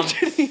 Yeah,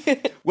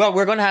 literally. Well,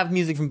 we're going to have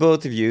music from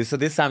both of you, so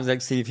this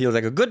feels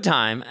like a good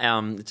time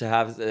to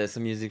have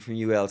some music from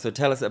UL. So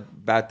tell us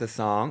about the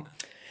song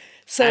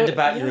and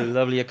about your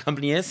lovely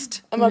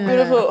accompanist. And my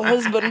beautiful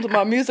husband,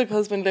 my music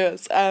husband,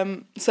 Lewis.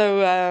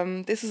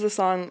 This is a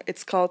song,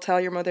 it's called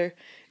Tell Your Mother.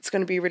 It's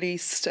going to be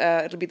released,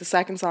 it'll be the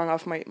second song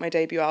off my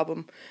debut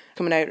album,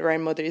 coming out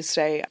around Mother's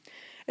Day.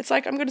 It's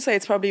like, I'm going to say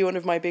it's probably one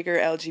of my bigger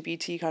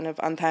LGBT kind of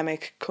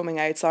anthemic coming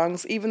out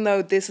songs, even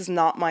though this is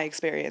not my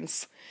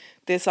experience.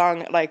 This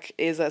song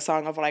is a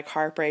song of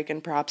heartbreak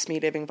and perhaps me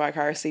living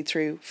vicariously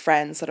through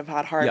friends that have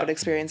had horrible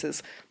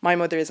experiences. My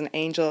mother is an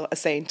angel, a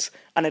saint,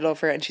 and I love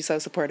her and she's so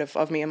supportive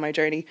of me and my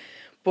journey.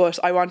 But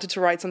I wanted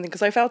to write something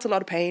because I felt a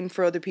lot of pain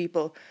for other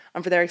people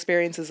and for their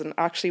experiences. And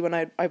actually when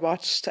I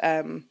watched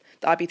the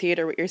Abbey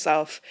Theatre with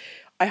yourself,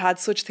 I had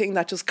such a thing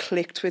that just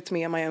clicked with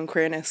me and my own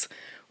queerness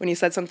when you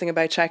said something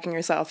about checking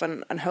yourself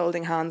and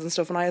holding hands and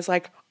stuff. And I was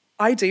like,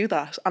 I do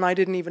that. And I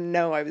didn't even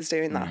know I was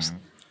doing that.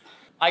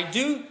 I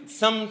do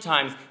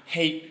sometimes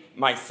hate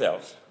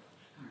myself.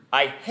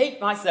 I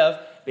hate myself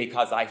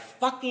because I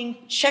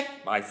fucking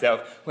check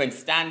myself when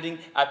standing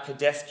at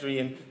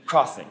pedestrian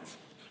crossings.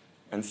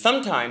 And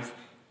sometimes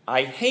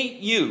I hate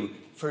you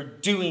for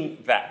doing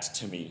that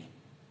to me.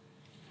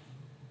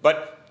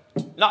 But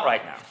not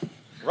right now.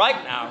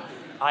 Right now,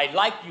 I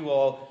like you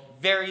all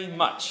very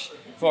much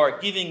for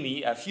giving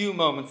me a few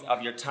moments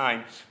of your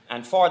time,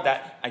 and for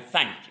that, I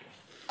thank you.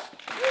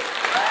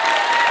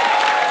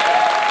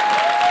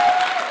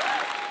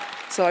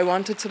 So I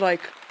wanted to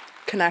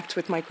connect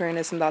with my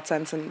queerness in that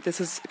sense, and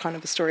this is kind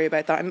of a story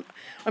about that.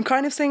 I'm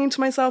kind of singing to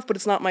myself, but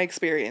it's not my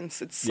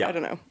experience. It's I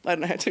don't know how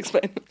to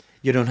explain.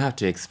 You don't have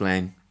to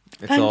explain.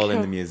 It's Thank all you.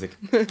 in the music.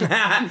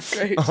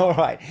 Great. All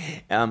right.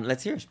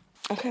 Let's hear it.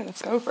 Okay,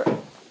 let's go for it.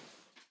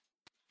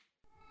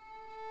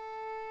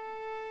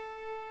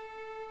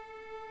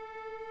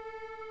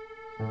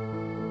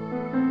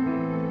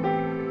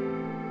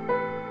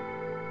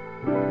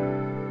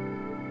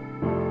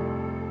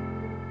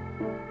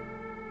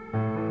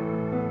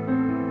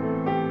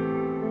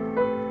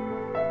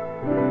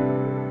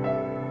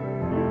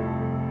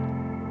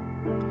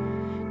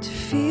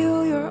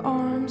 Feel your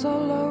arms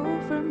all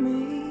over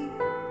me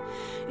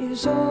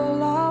is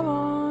all I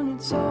want,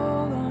 it's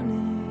all I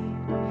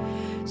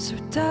need. So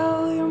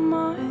tell your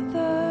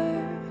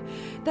mother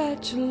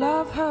that you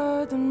love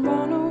her, then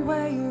run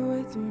away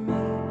with me.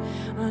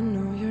 I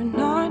know you're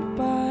not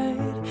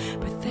bad,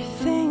 but they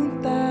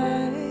think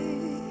that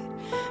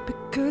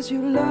because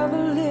you love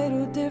a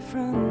little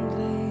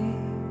differently.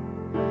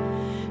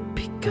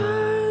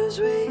 Because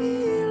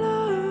we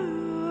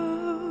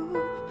love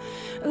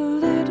a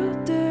little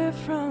differently.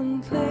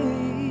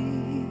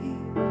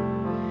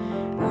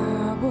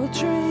 I will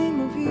dream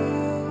of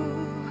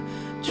you,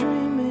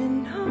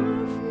 dreaming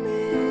of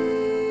me.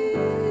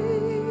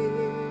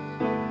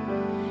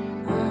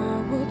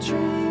 I will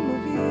dream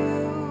of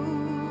you,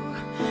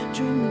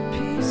 dreaming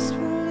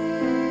peacefully.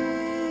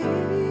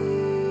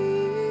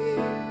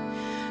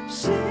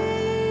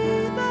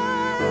 Say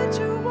that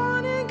you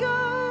wanna go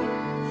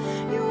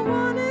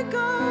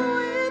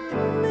with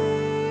me.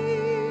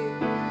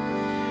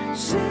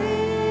 Say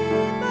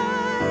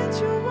that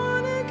you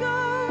wanna go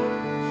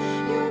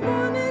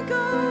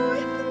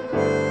with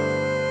me.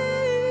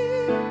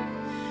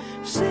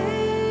 Say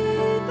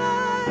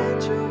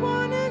that you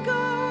wanna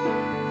go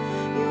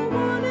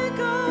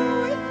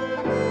with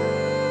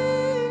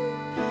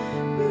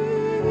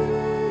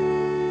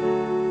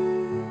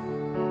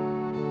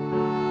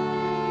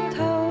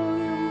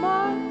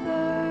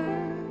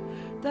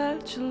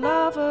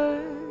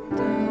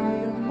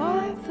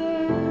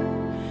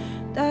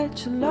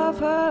that you love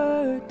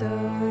her, do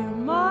you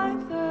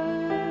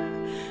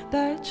mother,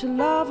 that you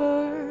love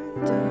her,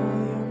 do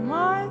you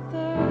mother.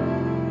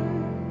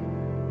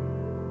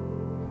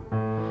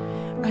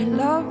 I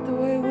love the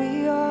way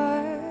we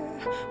are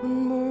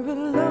when we're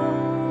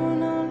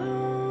alone,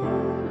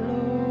 alone,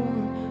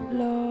 alone,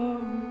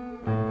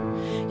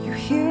 alone. You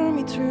hear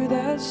me through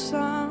the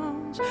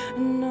sounds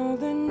and all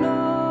the noise.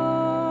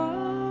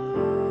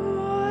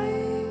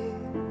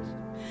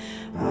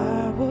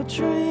 I will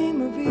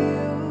dream of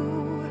you,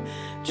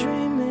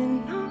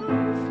 dreaming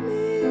of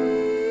me.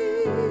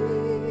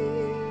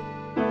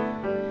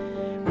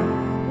 I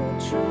will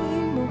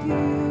dream of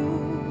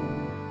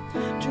you,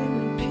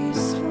 dreaming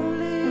peacefully.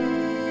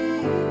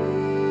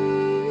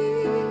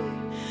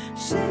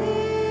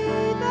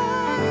 Say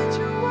that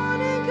you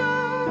wanna go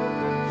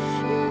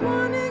with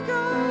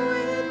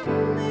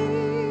me.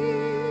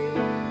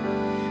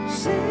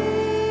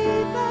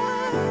 Say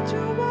that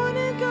you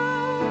wanna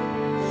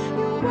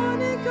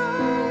go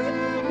with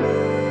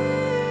me.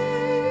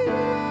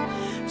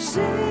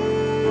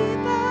 Say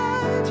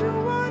that you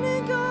wanna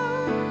go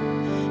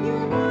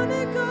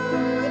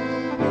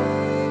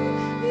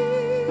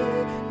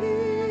with me.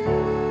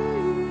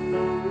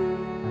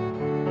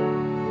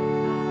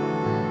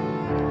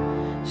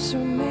 So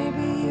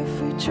maybe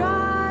if we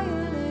try a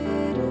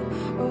little,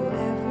 or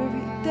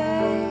every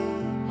day,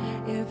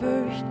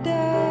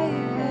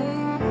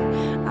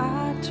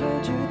 I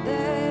told you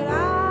that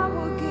I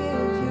will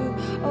give you,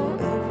 oh,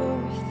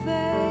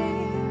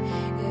 everything.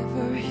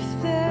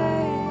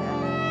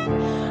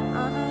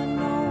 I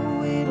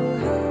know it'll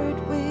hurt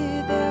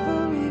with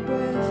every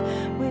breath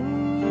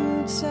when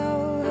you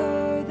tell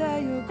her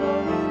that you're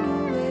going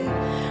away.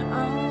 I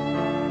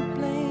won't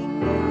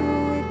blame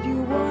you if you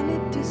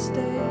wanted to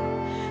stay.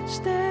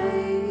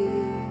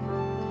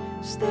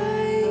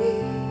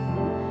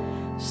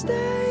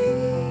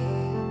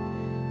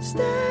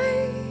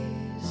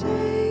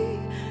 Say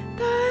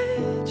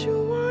that you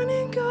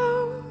wanna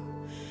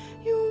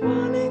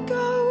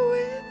go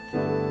with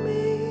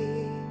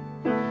me.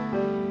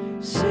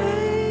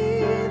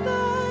 Say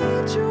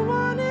that you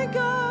wanna go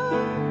with me.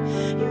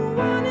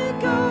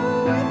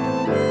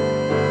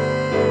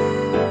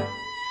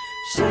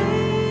 Say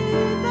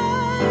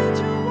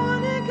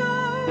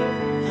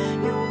that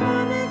you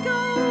wanna go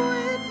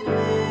with me.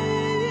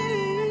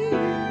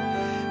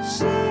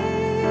 Say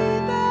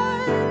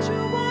that you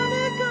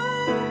wanna go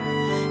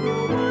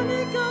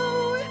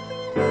with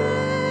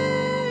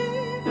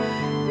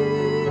me.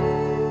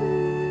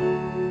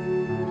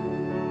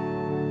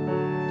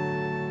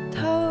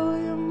 Tell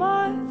your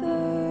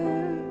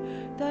mother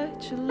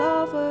that you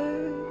love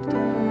her.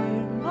 Tell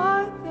your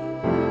mother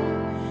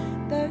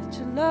that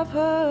you love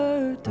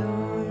her.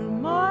 Tell your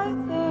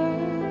mother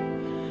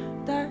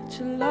that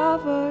you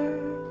love her.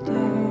 Tell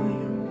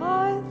your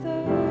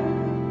mother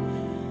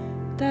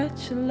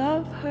that you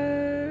love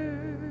her.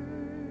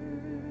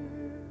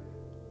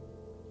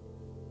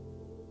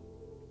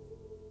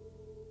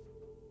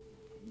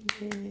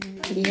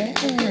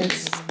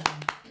 Yes.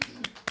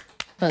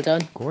 Well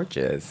done.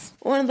 Gorgeous.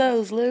 One of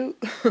those, Lou.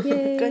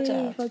 Good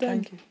job. well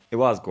done. Thank you. It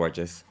was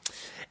gorgeous.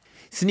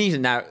 Sunita,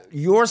 now,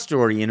 your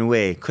story, in a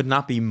way, could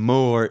not be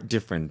more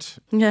different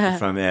Yeah.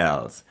 from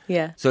Elle's.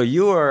 Yeah. So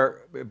you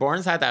were born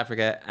in South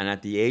Africa, and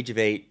at the age of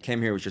 8,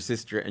 came here with your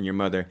sister and your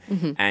mother,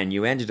 and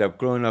you ended up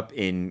growing up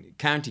in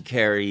County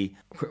Kerry.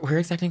 Where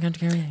exactly in County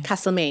Kerry?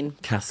 Castlemaine.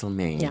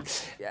 Castlemaine. Yeah.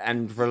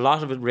 And for a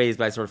lot of it raised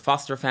by sort of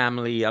foster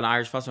family, an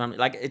Irish foster family.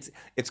 Like, it's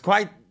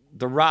quite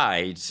the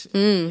ride,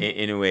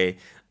 in a way.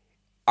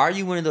 Are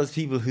you one of those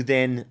people who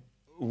then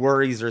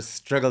worries or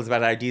struggles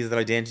about ideas of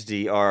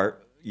identity, or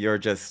you're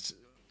just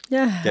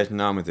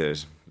getting on with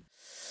it?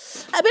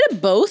 A bit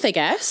of both, I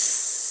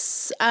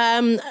guess.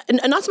 And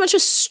not so much a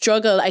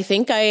struggle. I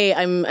think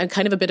I'm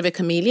kind of a bit of a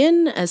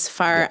chameleon as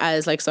far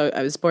as like, so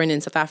I was born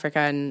in South Africa,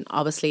 and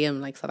obviously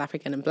I'm like South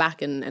African and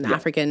black and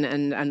African,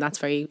 and that's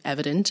very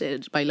evident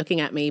by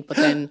looking at me. But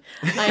then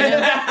I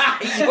know,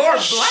 You're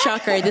black.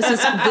 shocker,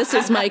 this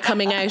is my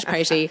coming out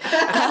party.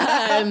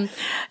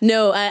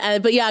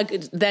 But yeah,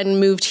 then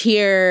moved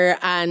here,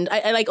 and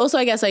I like also,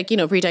 I guess, like, you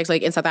know, pretext,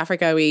 like in South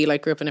Africa we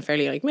like grew up in a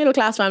fairly like middle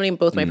class family.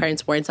 Both my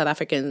parents weren't South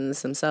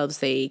Africans themselves.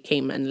 They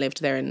came and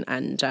lived there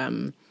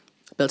and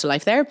built a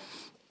life there,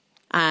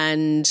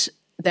 and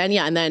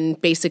then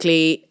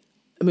basically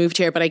moved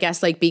here. But I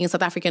guess like being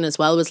South African as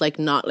well was like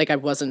not like I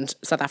wasn't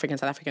South African.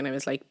 I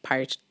was like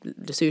part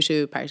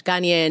Lesotho, part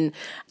Ghanaian.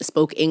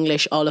 Spoke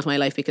English all of my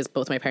life because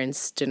both my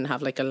parents didn't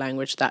have like a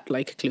language that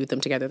like glued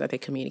them together that they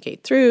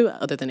communicate through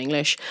other than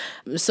English.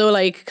 So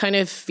like kind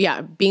of,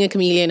 yeah, being a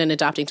chameleon and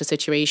adapting to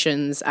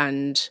situations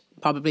and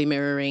probably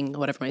mirroring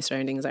whatever my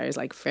surroundings are is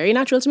like very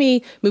natural to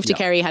me. Moved to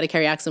Kerry, had a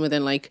Kerry accent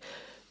within like,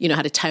 you know,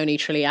 had a towny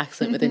Tralee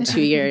accent within 2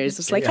 years.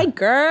 It's like, hey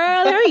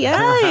girl, how are you?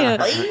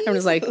 I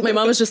was like, my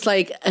mom was just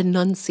like,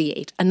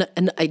 enunciate. And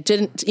I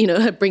didn't, you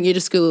know, bring you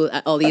to school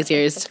all these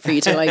years for you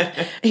to like,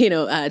 you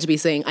know, to be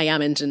saying I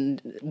am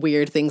and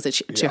weird things that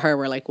to her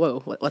were like,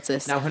 whoa, what's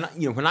this? Now,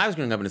 when I was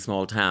growing up in a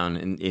small town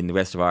in the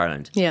west of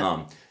Ireland,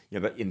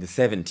 but in the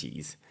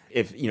 70s,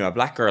 if, a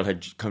black girl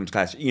had come to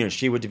class,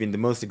 she would have been the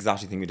most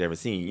exotic thing we'd ever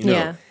seen,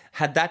 Yeah.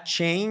 Had that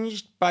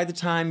changed by the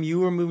time you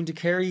were moving to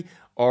Kerry,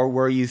 or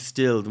were you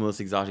still the most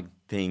exotic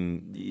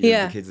thing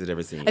the kids had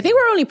ever seen? I think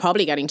we're only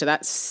probably getting to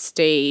that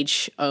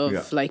stage of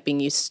Yeah. like being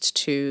used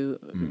to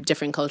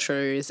different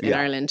cultures in Yeah.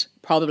 Ireland,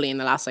 probably in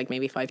the last like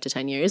maybe 5 to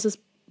 10 years is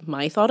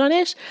my thought on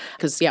it.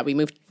 Because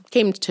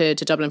came to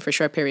Dublin for a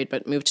short period,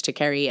 but moved to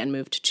Kerry and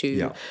moved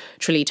to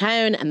Tralee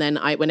Town. And then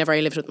whenever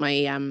I lived with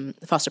my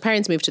foster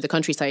parents, moved to the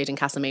countryside in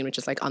Castlemaine, which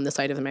is like on the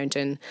side of the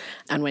mountain,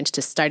 and went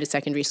to started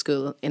secondary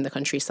school in the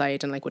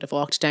countryside, and like would have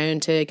walked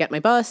down to get my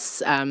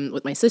bus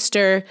with my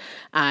sister,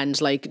 and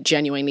like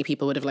genuinely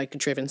people would have like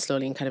driven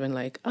slowly and kind of been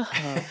like,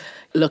 oh,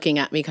 looking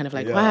at me kind of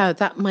like, wow,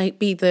 that might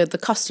be the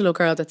Costello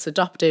girl that's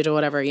adopted or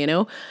whatever,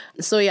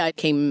 So I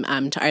came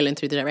to Ireland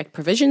through the direct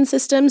provision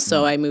system.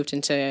 So I moved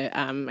into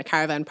a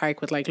caravan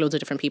park with like loads of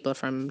different people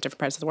from different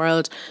parts of the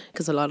world,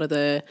 because a lot of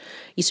the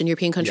Eastern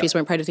European countries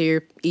weren't part of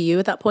the EU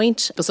at that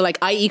point. So like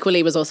I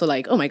equally was also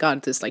like, oh my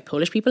God, there's like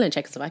Polish people and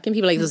Czechoslovakian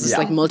people. Like there's this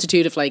like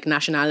multitude of like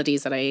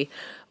nationalities that I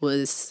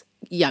was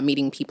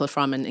meeting people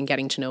from and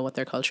getting to know what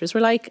their cultures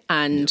were like.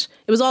 And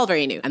it was all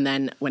very new. And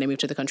then when I moved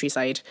to the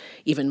countryside,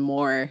 even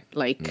more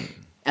like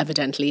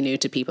evidently new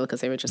to people, because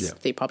they were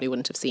just, they probably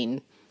wouldn't have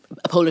seen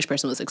a Polish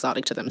person was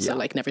exotic to them. So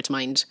like never to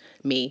mind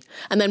me.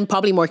 And then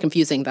probably more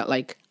confusing that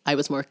like I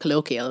was more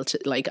colloquial to,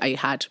 like I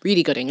had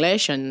really good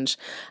English and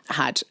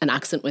had an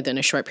accent within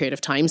a short period of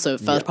time. So it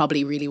felt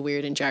probably really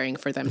weird and jarring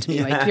for them to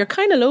be like, you're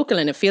kind of local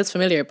and it feels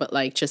familiar, but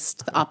like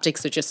just the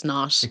optics are just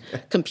not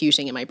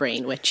computing in my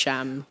brain, which...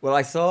 Well,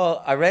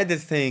 I read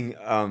this thing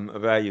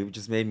about you, which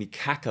just made me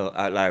cackle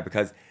out loud,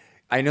 because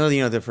I know,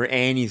 that for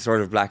any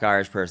sort of Black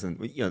Irish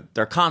person,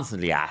 they're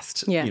constantly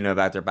asked,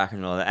 about their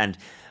background and all that.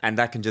 And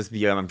that can just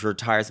be, I'm sure,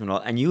 tiresome and all.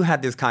 And you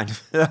had this kind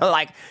of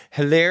like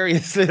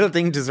hilarious little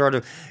thing to sort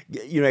of,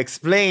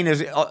 explain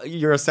it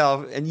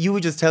yourself. And you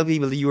would just tell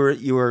people that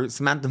you were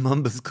Samantha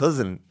Mumba's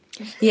cousin.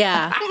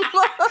 Yeah.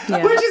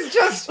 Which is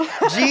just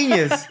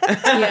genius.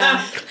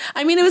 Yeah.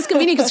 I mean, it was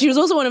convenient because she was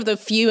also one of the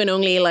few and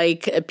only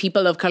like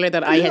people of color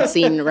that I had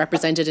seen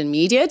represented in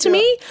media to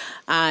me.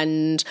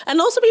 And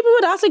also people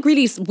would ask like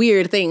really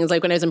weird things,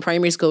 like when I was in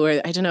primary school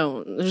where, I don't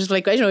know, just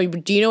like, I don't know,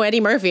 do you know Eddie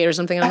Murphy or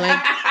something? And I'm like,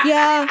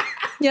 yeah,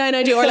 and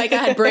I do. Or like I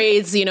had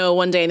braids,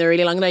 one day and they're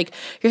really long. Like,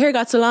 your hair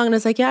got so long. And I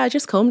was like, yeah, I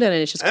just combed it and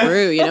it just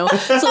grew,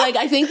 So like,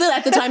 I think that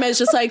at the time I was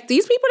just like,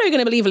 these people are going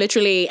to believe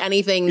literally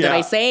anything that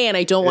I say. And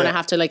I don't want to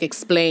have to like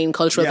explain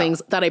cultural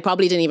things that I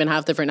probably didn't even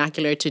have the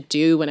vernacular to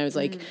do when I was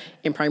like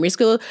in primary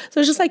school. So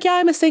I was just like, yeah,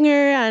 I'm a singer.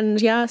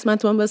 And yeah,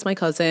 Samantha Mumba's my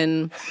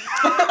cousin.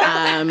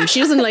 She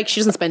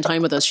doesn't spend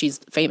time with us. She's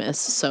famous.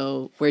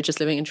 So we're just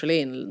living in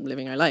Tralee and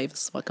living our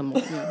lives. Welcome.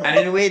 And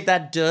in a way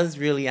that does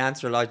really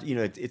answer a lot,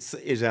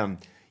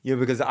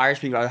 because Irish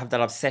people have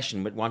that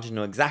obsession with wanting to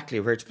know exactly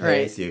where to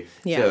place you.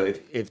 Yeah. So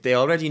if they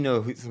already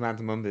know who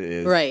Samantha Mumba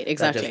is. Right,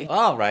 exactly.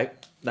 Right.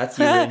 That's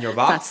you in your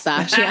box.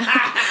 That's that, yeah.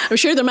 I'm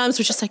sure their moms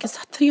were just like, is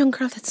that the young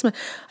girl that's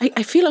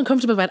I feel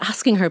uncomfortable about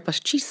asking her, but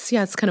geez,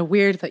 yeah, it's kind of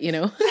weird that,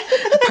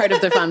 part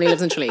of their family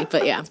lives in Tralee.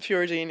 But yeah. It's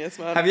pure genius,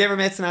 man. Have you ever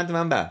met Samantha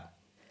Mumba?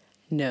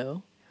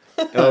 No.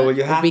 Oh, well,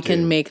 you have We to.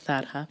 can make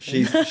that happen.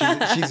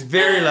 She's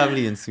very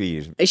lovely and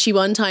sweet. She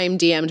one time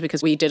DM'd,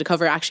 because we did a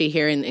cover actually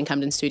here in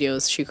Camden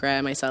Studios, Shukra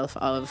and myself,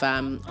 of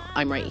I'm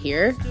Right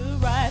Here.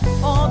 Right.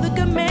 All the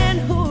good men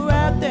who are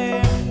out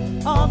there,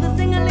 all the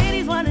single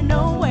ladies want to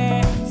know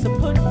where. So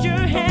put your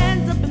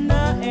hands up in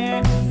the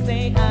air,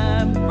 say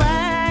I'm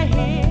right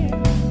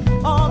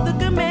here. All the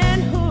good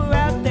men who are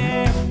out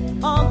there,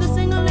 all the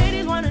single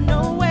ladies want to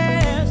know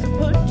where. So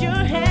put your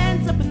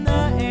hands up in the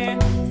air,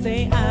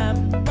 say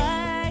I'm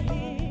right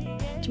here.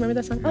 Do you remember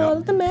that song? Oh,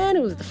 the man.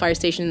 It was the Fire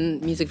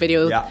Station music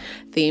video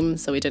theme.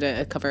 So we did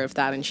a cover of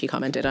that and she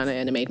commented on it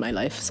and it made my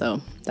life.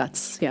 So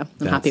I'm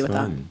happy with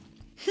that.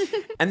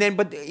 And then,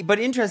 but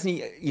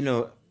interestingly,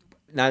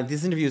 now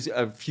this interview is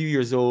a few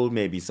years old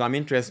maybe, so I'm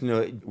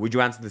interested, would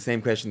you answer the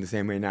same question the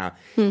same way now?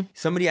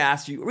 Somebody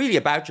asked you really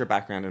about your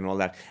background and all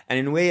that. And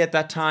in a way at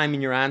that time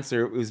in your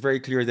answer, it was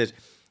very clear that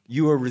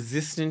you were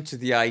resistant to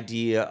the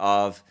idea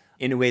of,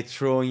 in a way,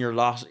 throwing your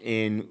lot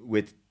in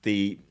with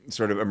the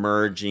sort of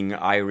emerging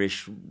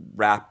Irish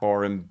rap,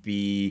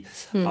 R&B,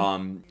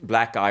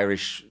 Black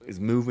Irish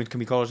movement. Can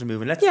we call it a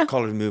movement? Let's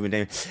call it a movement.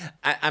 Anyway.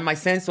 And my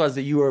sense was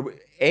that you were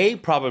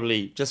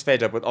probably just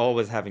fed up with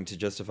always having to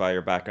justify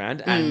your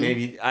background, and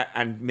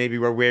maybe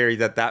were wary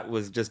that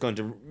was just going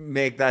to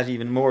make that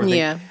even more.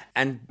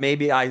 And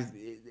maybe I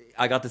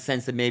got the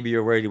sense that maybe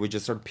you're worried it would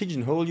just sort of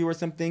pigeonhole you or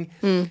something.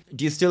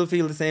 Do you still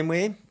feel the same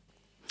way?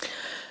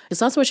 It's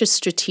not so much a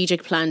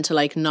strategic plan to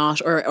like not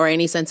or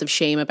any sense of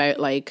shame about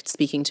like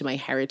speaking to my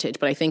heritage,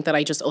 but I think that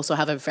I just also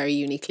have a very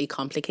uniquely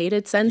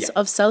complicated sense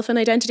of self and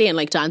identity. And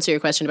like to answer your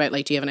question about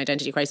like, do you have an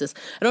identity crisis?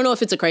 I don't know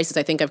if it's a crisis.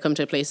 I think I've come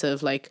to a place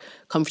of like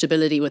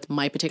comfortability with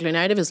my particular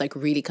narrative is like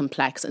really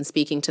complex, and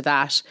speaking to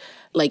that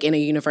like in a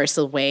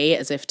universal way,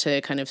 as if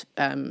to kind of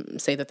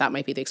say that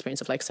might be the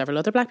experience of like several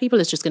other Black people,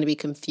 is just going to be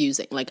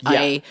confusing. Like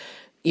I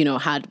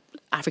had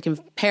African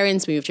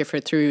parents, moved here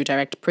through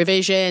direct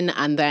provision,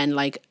 and then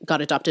like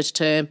got adopted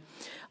to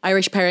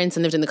Irish parents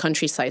and lived in the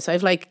countryside. So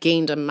I've like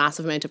gained a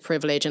massive amount of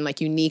privilege and like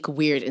unique,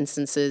 weird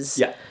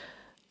instances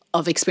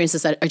of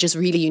experiences that are just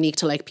really unique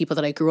to like people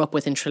that I grew up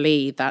with in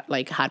Tralee that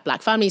like had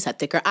black families, had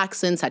thicker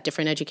accents, had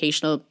different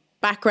educational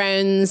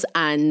backgrounds.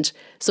 And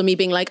so me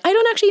being like, I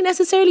don't actually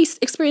necessarily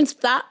experience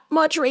that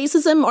much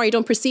racism, or I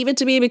don't perceive it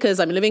to be, because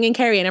I'm living in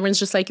Kerry and everyone's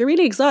just like, you're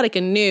really exotic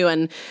and new.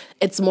 And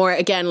it's more,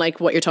 again, like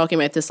what you're talking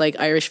about, this like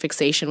Irish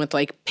fixation with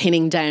like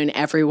pinning down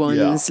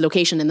everyone's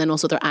location, and then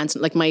also their aunt.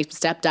 Like my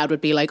stepdad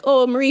would be like,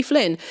 oh, Marie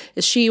Flynn,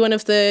 is she one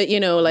of the,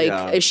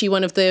 is she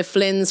one of the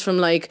Flynns from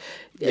like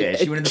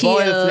she went in the Keel,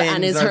 Boyle Flynns,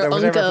 and is or her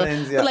whatever uncle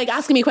Flynns, but like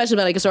asking me questions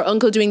about like, is her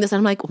uncle doing this? And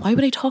I'm like, why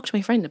would I talk to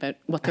my friend about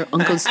what their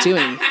uncle's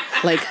doing?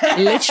 Like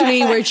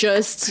literally we're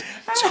just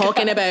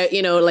talking about,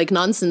 like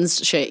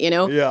nonsense shit,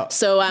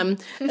 so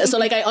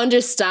like I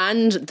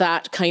understand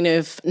that kind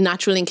of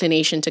natural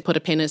inclination to put a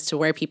pin as to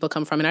where people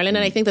come from in Ireland,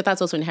 and I think that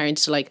that's also inherent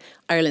to like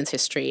Ireland's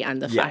history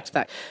and the fact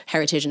that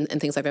heritage and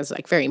things like that is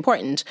like very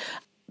important.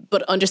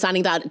 But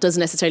understanding that doesn't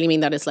necessarily mean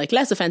that it's like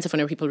less offensive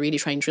whenever people really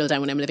try and drill down.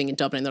 When I'm living in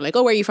Dublin, they're like,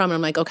 oh, where are you from? And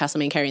I'm like, oh,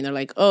 Castlemaine, Kerry. And they're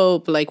like, oh,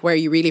 but like, where are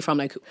you really from?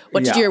 Like,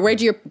 where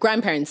did your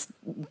grandparents,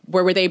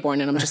 where were they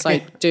born? And I'm just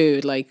like,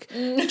 dude, like,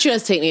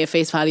 just take me at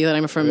face value that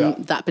I'm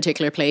from that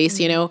particular place,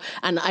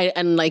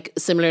 And like,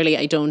 similarly,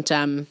 I don't,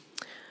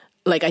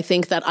 like, I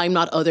think that I'm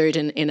not othered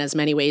in as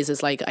many ways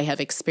as like I have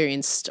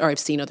experienced or I've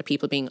seen other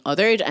people being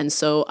othered. And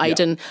so I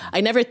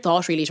never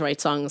thought really to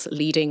write songs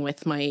leading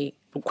with my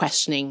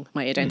questioning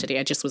my identity.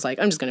 I just was like,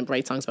 I'm just going to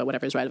write songs about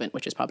whatever is relevant,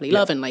 which is probably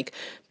love. And like,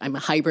 I'm a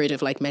hybrid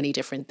of like many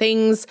different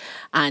things.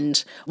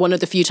 And one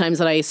of the few times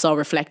that I saw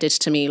reflected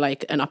to me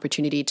like an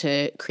opportunity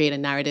to create a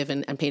narrative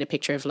and paint a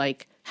picture of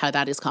like how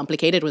that is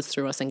complicated was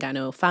through Us and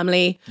Gano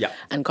family. Yeah.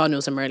 And God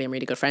knows I'm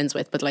really good friends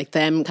with, but like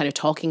them kind of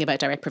talking about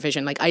direct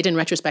provision. Like I didn't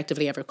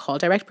retrospectively ever call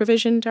direct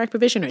provision or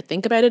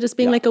think about it as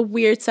being like a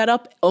weird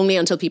setup, only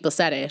until people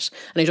said it.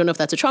 And I don't know if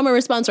that's a trauma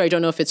response, or I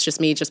don't know if it's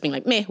just me just being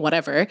like, meh,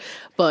 whatever.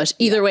 But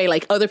either way,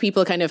 like other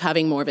people kind of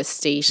having more of a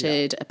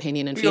stated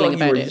opinion and feeling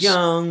about it.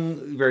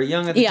 Very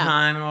young at the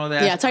time and all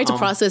that. Yeah, it's hard to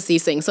process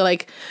these things. So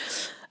like,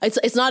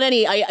 it's not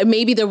any.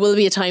 Maybe there will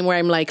be a time where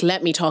I'm like,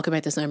 let me talk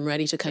about this, and I'm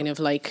ready to kind of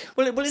like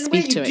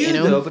speak to it.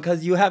 Though,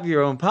 because you have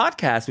your own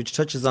podcast, which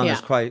touches on this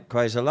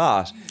quite a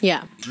lot.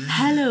 Yeah.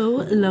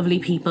 Hello, lovely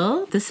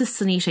people. This is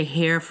Sunita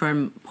here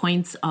from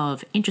Points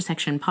of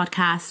Intersection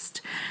podcast,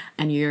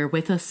 and you're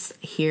with us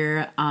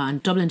here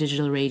on Dublin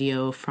Digital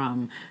Radio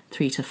from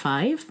 3 to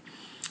 5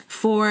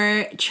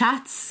 for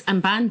chats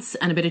and bants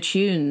and a bit of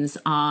tunes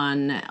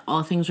on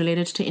all things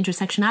related to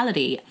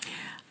intersectionality.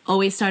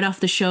 Always start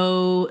off the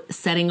show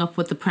setting up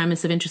what the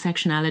premise of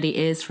intersectionality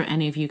is for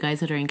any of you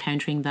guys that are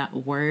encountering that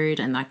word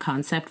and that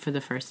concept for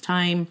the first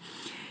time.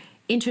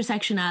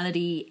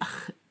 Intersectionality,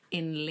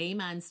 in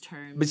layman's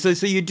terms. But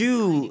so you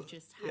do.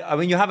 I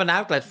mean, you have an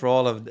outlet for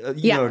all of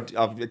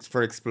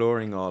for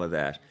exploring all of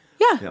that.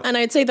 Yeah, and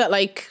I'd say that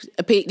like,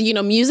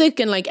 music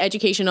and like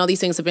education, all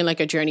these things have been like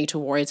a journey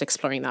towards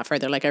exploring that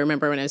further. Like I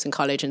remember when I was in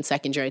college in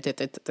second year, I did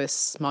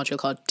this module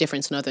called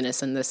Difference and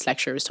Otherness, and this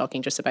lecturer was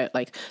talking just about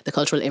like the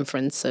cultural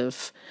inference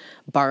of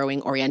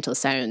borrowing Oriental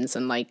sounds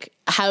and like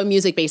how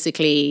music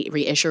basically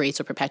reiterates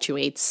or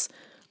perpetuates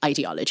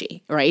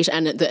ideology, right?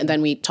 And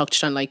then we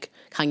touched on like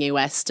Kanye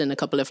West and a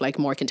couple of like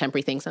more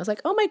contemporary things. And I was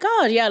like, oh my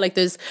God, yeah, like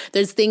there's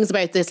things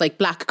about this like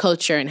black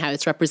culture and how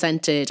it's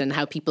represented and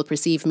how people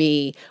perceive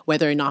me,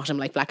 whether or not I'm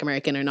like Black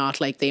American or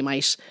not, like they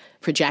might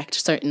project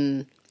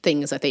certain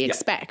things that they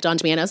expect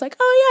onto me. And I was like,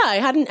 oh yeah, I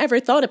hadn't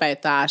ever thought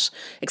about that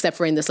except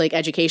for in this like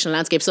educational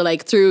landscape. So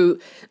like through,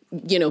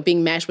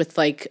 being met with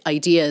like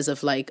ideas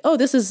of like, oh,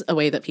 this is a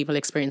way that people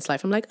experience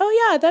life. I'm like,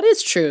 oh yeah, that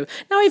is true.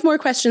 Now I have more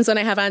questions than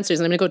I have answers,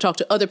 and I'm going to go talk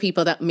to other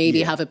people that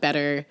maybe have a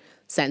better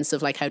sense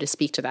of like how to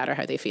speak to that or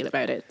how they feel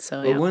about it.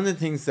 So one of the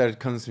things that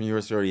comes from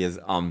your story is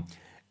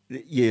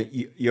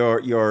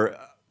your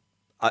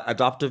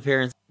adoptive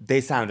parents,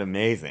 they sound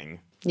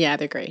amazing. Yeah,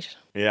 they're great.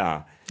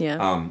 Yeah.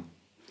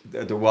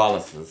 The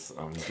Wallaces.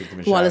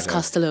 Wallace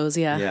Costellos,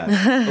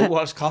 yeah.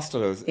 Wallace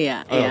Costellos.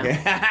 Yeah. Okay.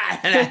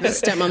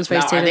 Stepmom's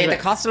very Are they the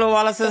Costello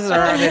Wallaces? Or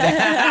are they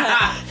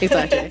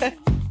Exactly.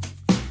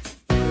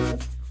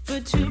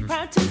 But too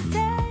proud to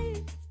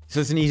say.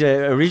 So,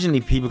 Sunita,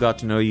 originally people got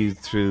to know you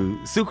through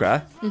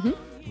Sucra,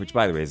 which,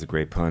 by the way, is a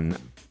great pun.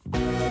 'Cause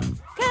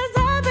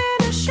I've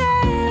been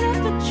ashamed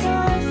of the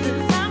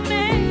choices I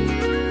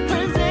made,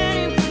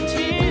 presenting for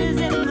tears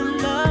in the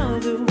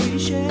love that we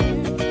share.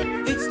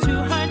 It's too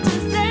hard to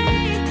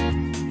say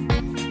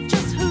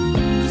just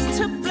who's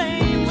to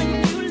blame when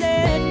you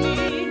let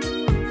me.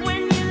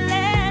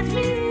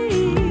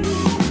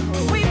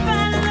 We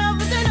fell in love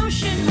with the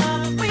notion of,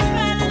 we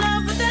fell in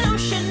love with the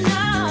notion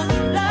of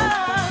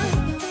love.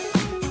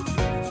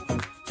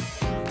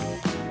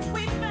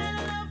 We fell in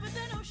love with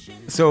the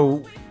notion.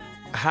 So,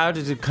 how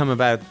did it come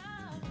about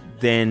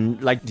then?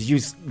 Like, did you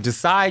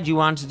decide you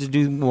wanted to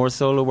do more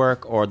solo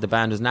work, or the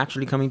band was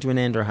naturally coming to an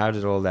end, or how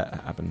did all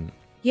that happen?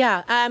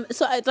 Yeah.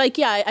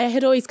 I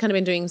had always kind of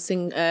been doing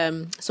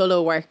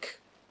solo work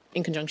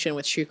in conjunction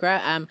with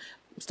Shukra.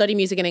 Studied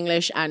music in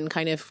English and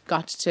kind of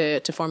got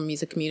to form a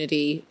music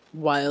community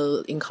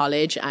while in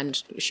college, and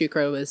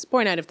Shukra was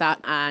born out of that.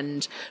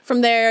 And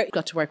from there,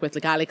 got to work with the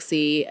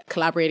Galaxy,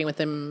 collaborating with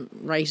them,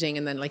 writing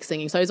and then like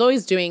singing. So I was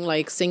always doing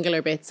like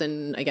singular bits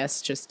and I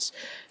guess just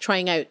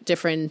trying out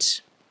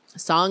different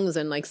songs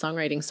and like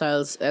songwriting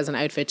styles as an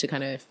outfit to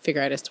kind of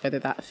figure out as to whether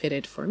that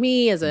fitted for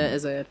me as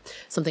a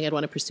something I'd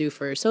want to pursue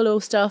for solo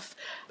stuff.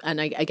 And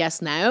I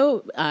guess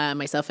now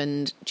myself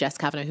and Jess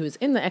Kavanagh, who's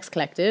in the X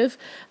Collective,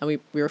 and we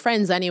were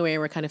friends anyway,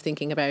 we're kind of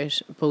thinking about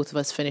both of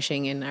us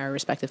finishing in our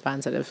respective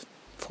bands that have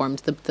formed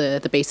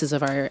the basis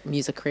of our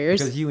music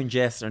careers. Because you and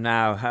Jess are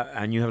now,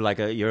 and you have like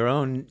your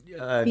own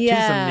twosome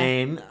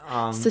name.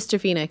 Sister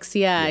Phoenix,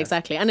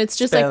 exactly. And it's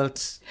just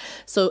spelt.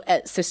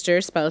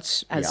 Sister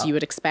spelt as you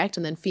would expect,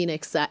 and then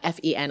Phoenix,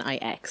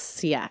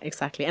 Phenix. Yeah,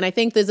 exactly. And I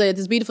think there's a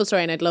beautiful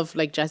story, and I'd love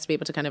like Jess to be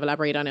able to kind of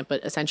elaborate on it,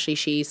 but essentially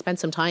she spent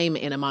some time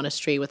in a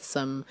monastery with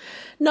some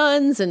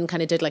nuns and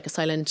kind of did like a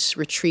silent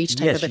retreat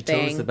type of a thing. Yes, she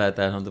told us about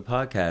that on the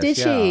podcast. Did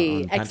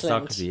she? On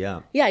Excellent.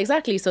 Pantocracy, Yeah,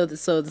 exactly. So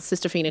the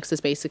Sister Phoenix is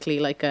basically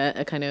like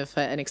a kind of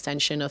an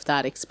extension of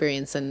that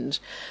experience and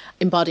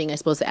embodying, I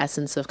suppose, the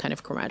essence of kind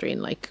of camaraderie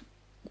and like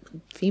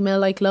female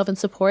like love and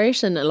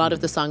support. And a lot of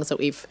the songs that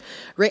we've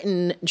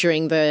written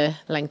during the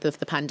length of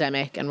the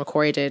pandemic and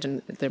recorded,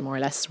 and they're more or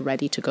less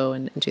ready to go,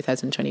 and in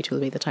 2022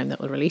 will be the time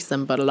that we'll release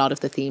them, but a lot of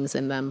the themes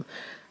in them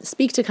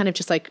speak to kind of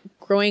just like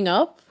growing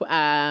up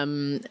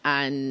and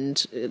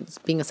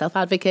being a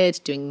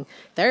self-advocate, doing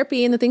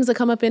therapy and the things that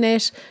come up in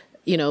it,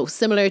 you know,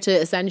 similar to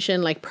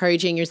Ascension, like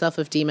purging yourself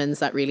of demons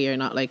that really are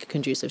not like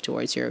conducive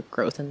towards your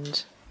growth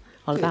and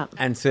all of that.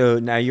 And so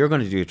now you're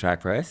going to do a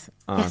track press.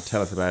 Yes.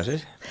 Tell us about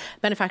it.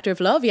 Benefactor of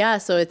Love, yeah.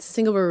 So it's a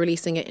single. We're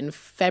releasing it in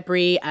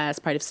February as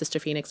part of Sister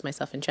Phoenix,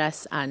 myself and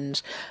Jess.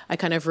 And I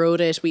kind of wrote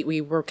it.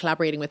 We were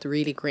collaborating with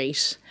really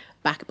great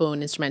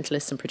backbone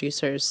instrumentalists and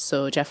producers.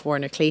 So Jeff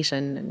Warner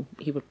Clayton, and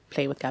he would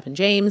play with Gavin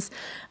James.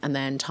 And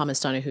then Thomas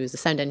Donagh, who's the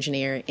sound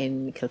engineer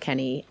in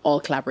Kilkenny, all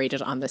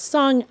collaborated on this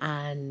song.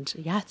 And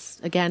yeah, it's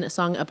again a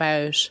song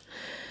about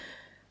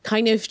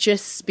kind of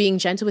just being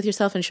gentle with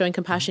yourself and showing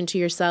compassion to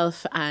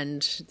yourself. And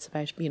it's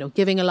about, you know,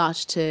 giving a lot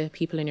to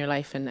people in your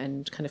life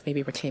and kind of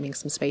maybe reclaiming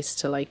some space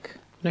to like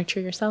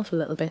nurture yourself a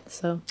little bit.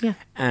 So yeah.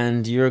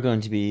 And you're going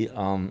to be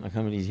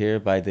accompanied here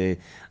by the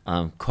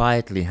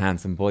quietly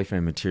handsome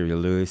boyfriend Material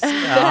Lewis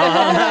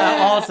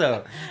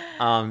also.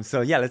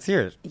 So yeah, let's hear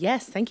it.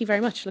 Yes, thank you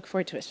very much. Look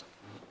forward to it.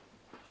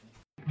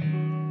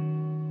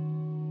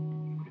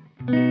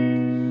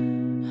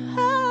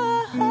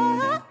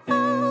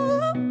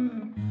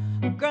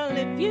 Girl,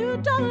 if you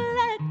don't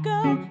let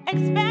go,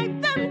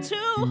 expect them to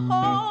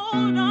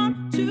hold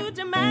on to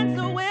demands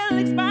that will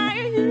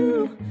expire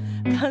you.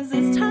 Cause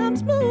as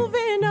time's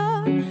moving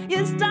on,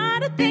 you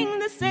start to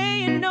think the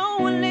saying, no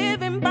one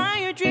living by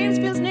your dreams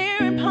feels near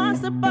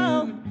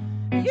impossible.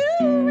 You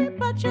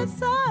rebut your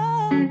soul,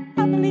 I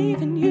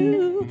believe in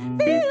you.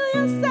 Feel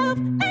yourself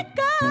let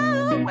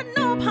go with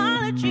no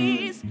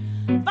apologies.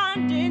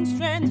 Finding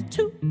strength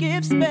to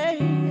give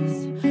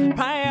space.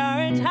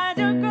 Prioritize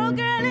your growth,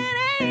 girl, it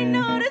ain't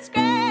no disgrace.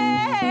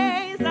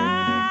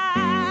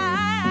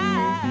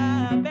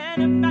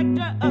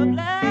 Benefactor of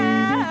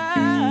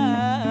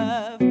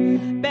love,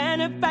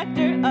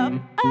 benefactor of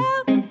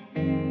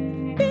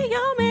be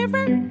your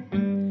mirror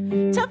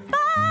to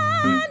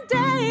find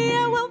it.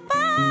 You will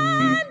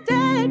find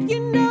it. You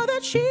know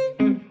that she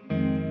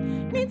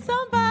needs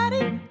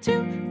somebody to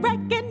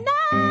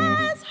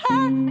recognize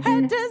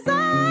her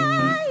desire.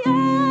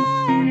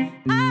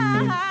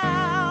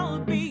 I'll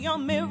be your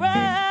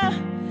mirror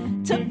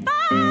to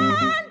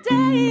find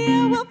it.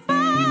 You will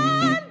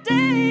find it.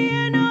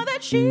 You know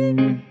that she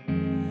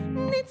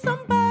needs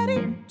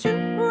somebody to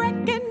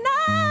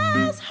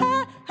recognize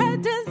her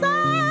desire.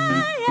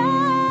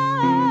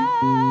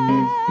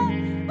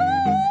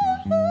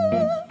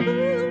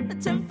 Ooh,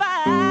 to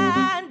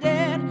find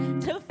it.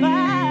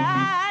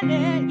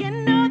 You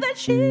know that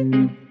she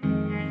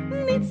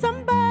needs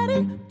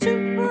somebody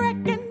to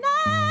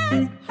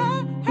recognize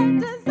her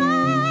desire.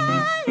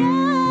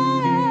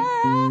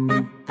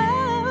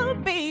 I'll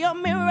be your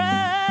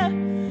mirror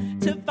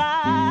to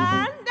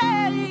find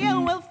it.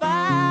 You will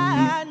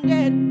find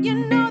it. You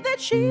know that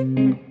she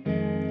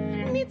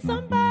needs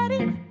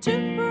somebody to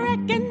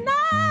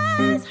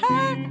recognize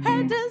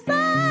her desire.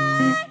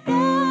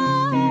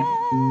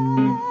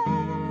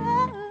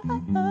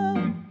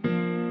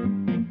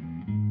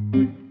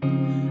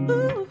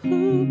 Ooh,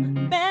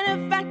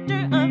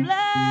 benefactor of love,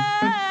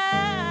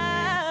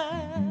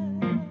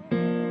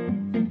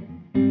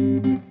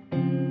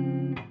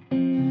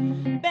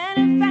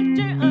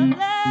 benefactor of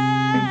love.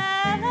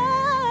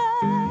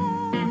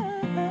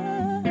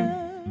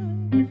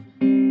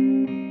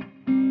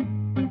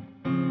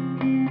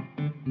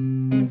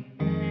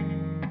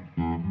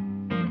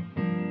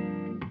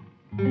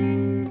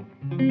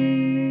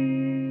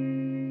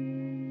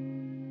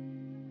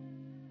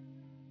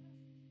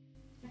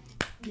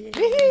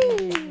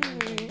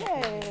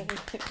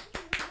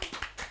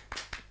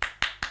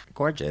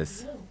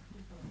 gorgeous.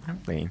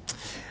 Lovely.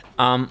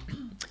 Well,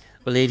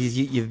 ladies,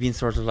 you've been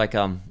sort of like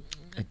a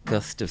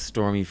gust of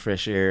stormy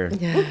fresh air in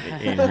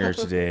here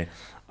today.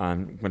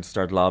 I'm going to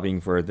start lobbying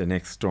for the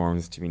next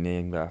storms to be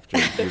named after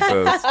you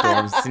both.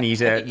 Storm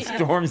Sunita,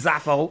 Storm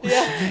Zaffo.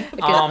 I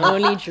can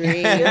only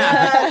dream.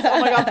 Yes.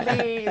 Oh my God,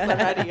 please.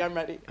 I'm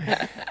ready.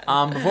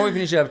 Before we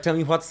finish up, tell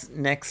me what's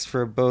next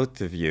for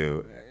both of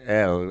you.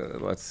 Elle,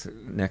 what's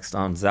next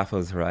on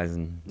Zaffo's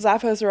horizon?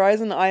 Zaffo's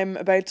Horizon, I'm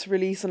about to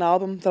release an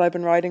album that I've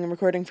been writing and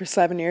recording for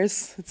 7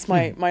 years. It's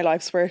my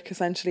life's work,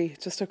 essentially.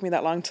 It just took me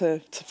that long to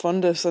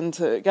fund it and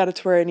to get it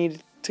to where I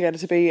needed to get it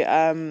to be.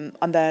 And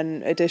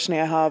then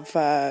additionally I have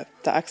the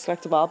X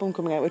Collective album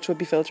coming out, which will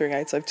be filtering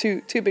out. So I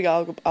have two big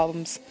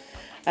albums.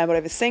 But I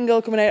have a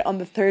single coming out on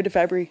the 3rd of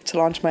February to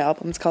launch my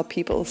album. It's called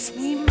Peoples.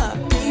 Me, my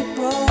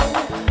people,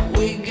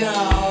 we go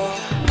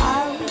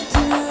out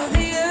to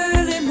the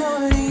early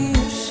morning.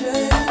 You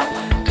should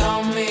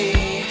call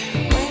me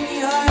when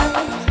you're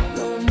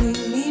lonely.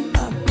 Me,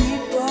 my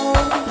people,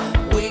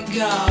 we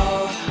go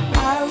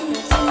out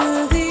to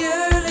the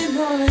early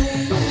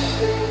morning.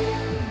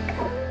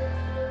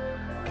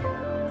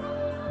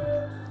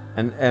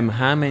 And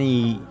how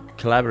many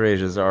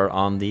collaborators are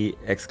on the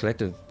X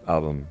Collective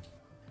album?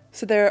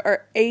 So there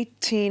are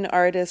 18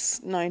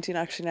 artists, 19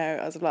 actually now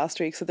as of last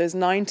week. So there's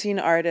 19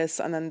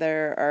 artists, and then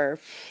there are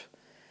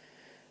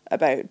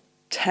about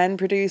 10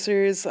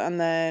 producers and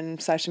then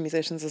session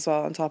musicians as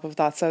well on top of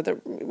that. So there,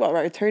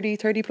 right,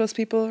 30 plus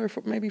people, or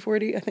maybe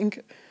 40, I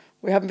think.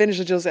 We haven't finished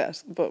it just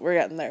yet, but we're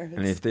getting there.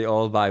 And if they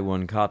all buy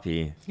one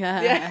copy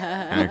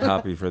and a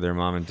copy for their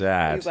mom and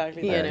dad,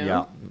 Exactly.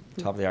 yeah,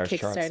 top of the Irish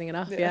charts. Kickstarting it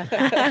off,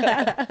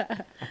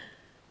 yeah.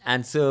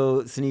 And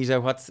so,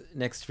 Sunita, what's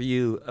next for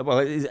you? Well,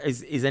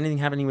 is anything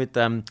happening with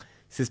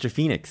Sister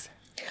Phoenix?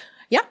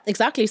 Yeah,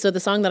 exactly. So the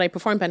song that I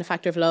performed,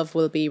 Benefactor of Love,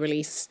 will be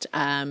released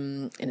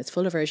in its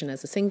fuller version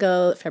as a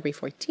single February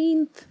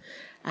 14th.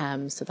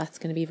 So that's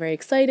going to be very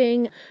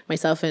exciting.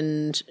 Myself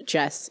and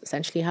Jess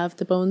essentially have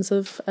the bones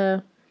of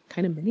a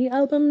kind of mini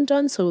album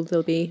done. So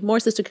there'll be more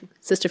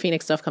Sister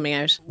Phoenix stuff coming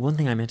out. One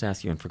thing I meant to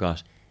ask you and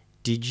forgot.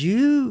 Did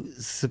you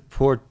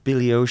support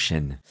Billy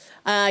Ocean?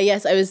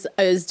 Yes, I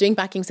was doing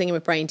backing singing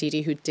with Brian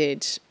Didi, who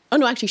did... Oh,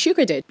 no, actually,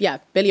 Shukar did. Yeah,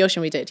 Billy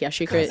Ocean we did. Yeah,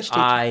 Shukar.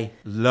 I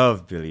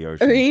love Billy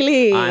Ocean.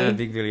 Really? I'm a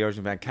big Billy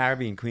Ocean fan.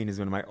 Caribbean Queen is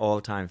one of my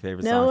all-time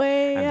favourite No songs.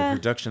 way, And yeah. the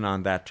production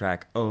on that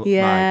track, oh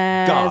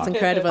Yeah, my God. it's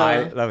incredible.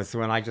 I love it. So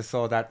when I just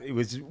saw that, it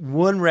was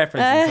one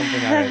reference to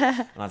something I read.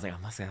 And I was like, I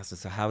must ask this.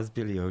 So how is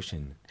Billy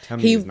Ocean? Tell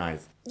me he was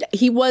nice.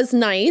 He was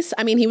nice.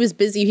 I mean, he was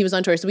busy. He was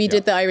on tour. So we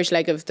did the Irish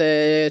leg of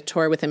the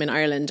tour with him in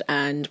Ireland,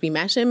 and we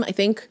met him, I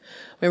think,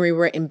 when we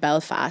were in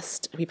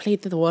Belfast. We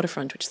played the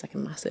Waterfront, which is like a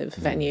massive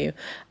venue,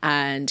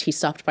 and he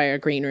stopped by our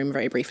green room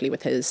very briefly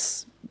with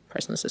his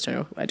personal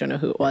assistant, I don't know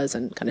who it was,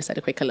 and kind of said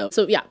a quick hello.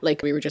 So yeah,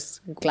 like we were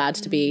just glad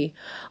to be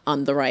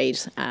on the ride.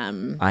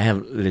 I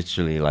have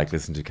literally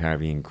listened to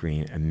Caribbean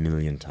Queen a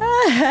million times.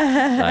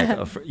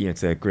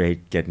 It's a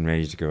great getting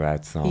ready to go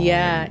out song.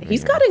 Yeah,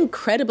 he's got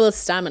incredible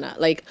stamina.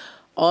 Like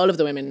all of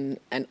the women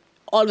and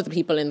all of the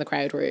people in the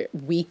crowd were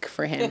weak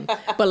for him,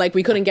 but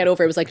we couldn't get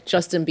over. It was like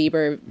Justin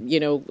Bieber,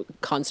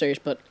 concert,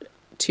 but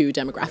two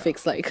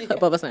demographics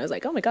above us, and I was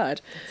like, oh my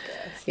God.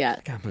 Yeah.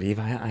 I can't believe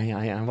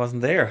I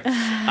wasn't there.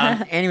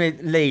 Anyway,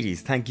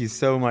 ladies, thank you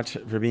so much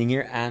for being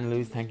here. Anne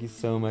Louise, thank you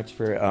so much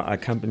for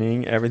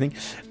accompanying everything.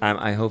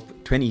 I hope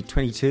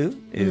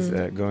 2022 is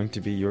going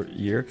to be your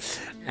year.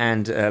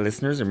 And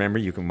listeners, remember,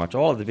 you can watch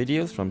all of the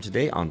videos from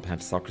today on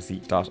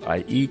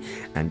pantasocracy.ie.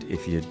 And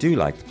if you do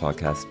like the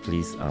podcast,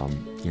 please,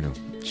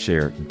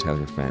 share and tell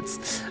your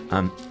friends.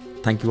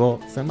 Thank you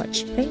all so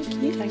much. Thank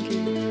you. Thank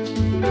you.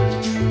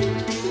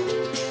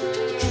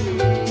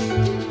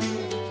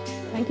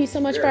 Thank you so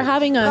much for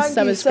having us. Thank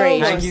That you was so great.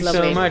 much. Thank you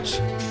Lovely. so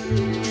much.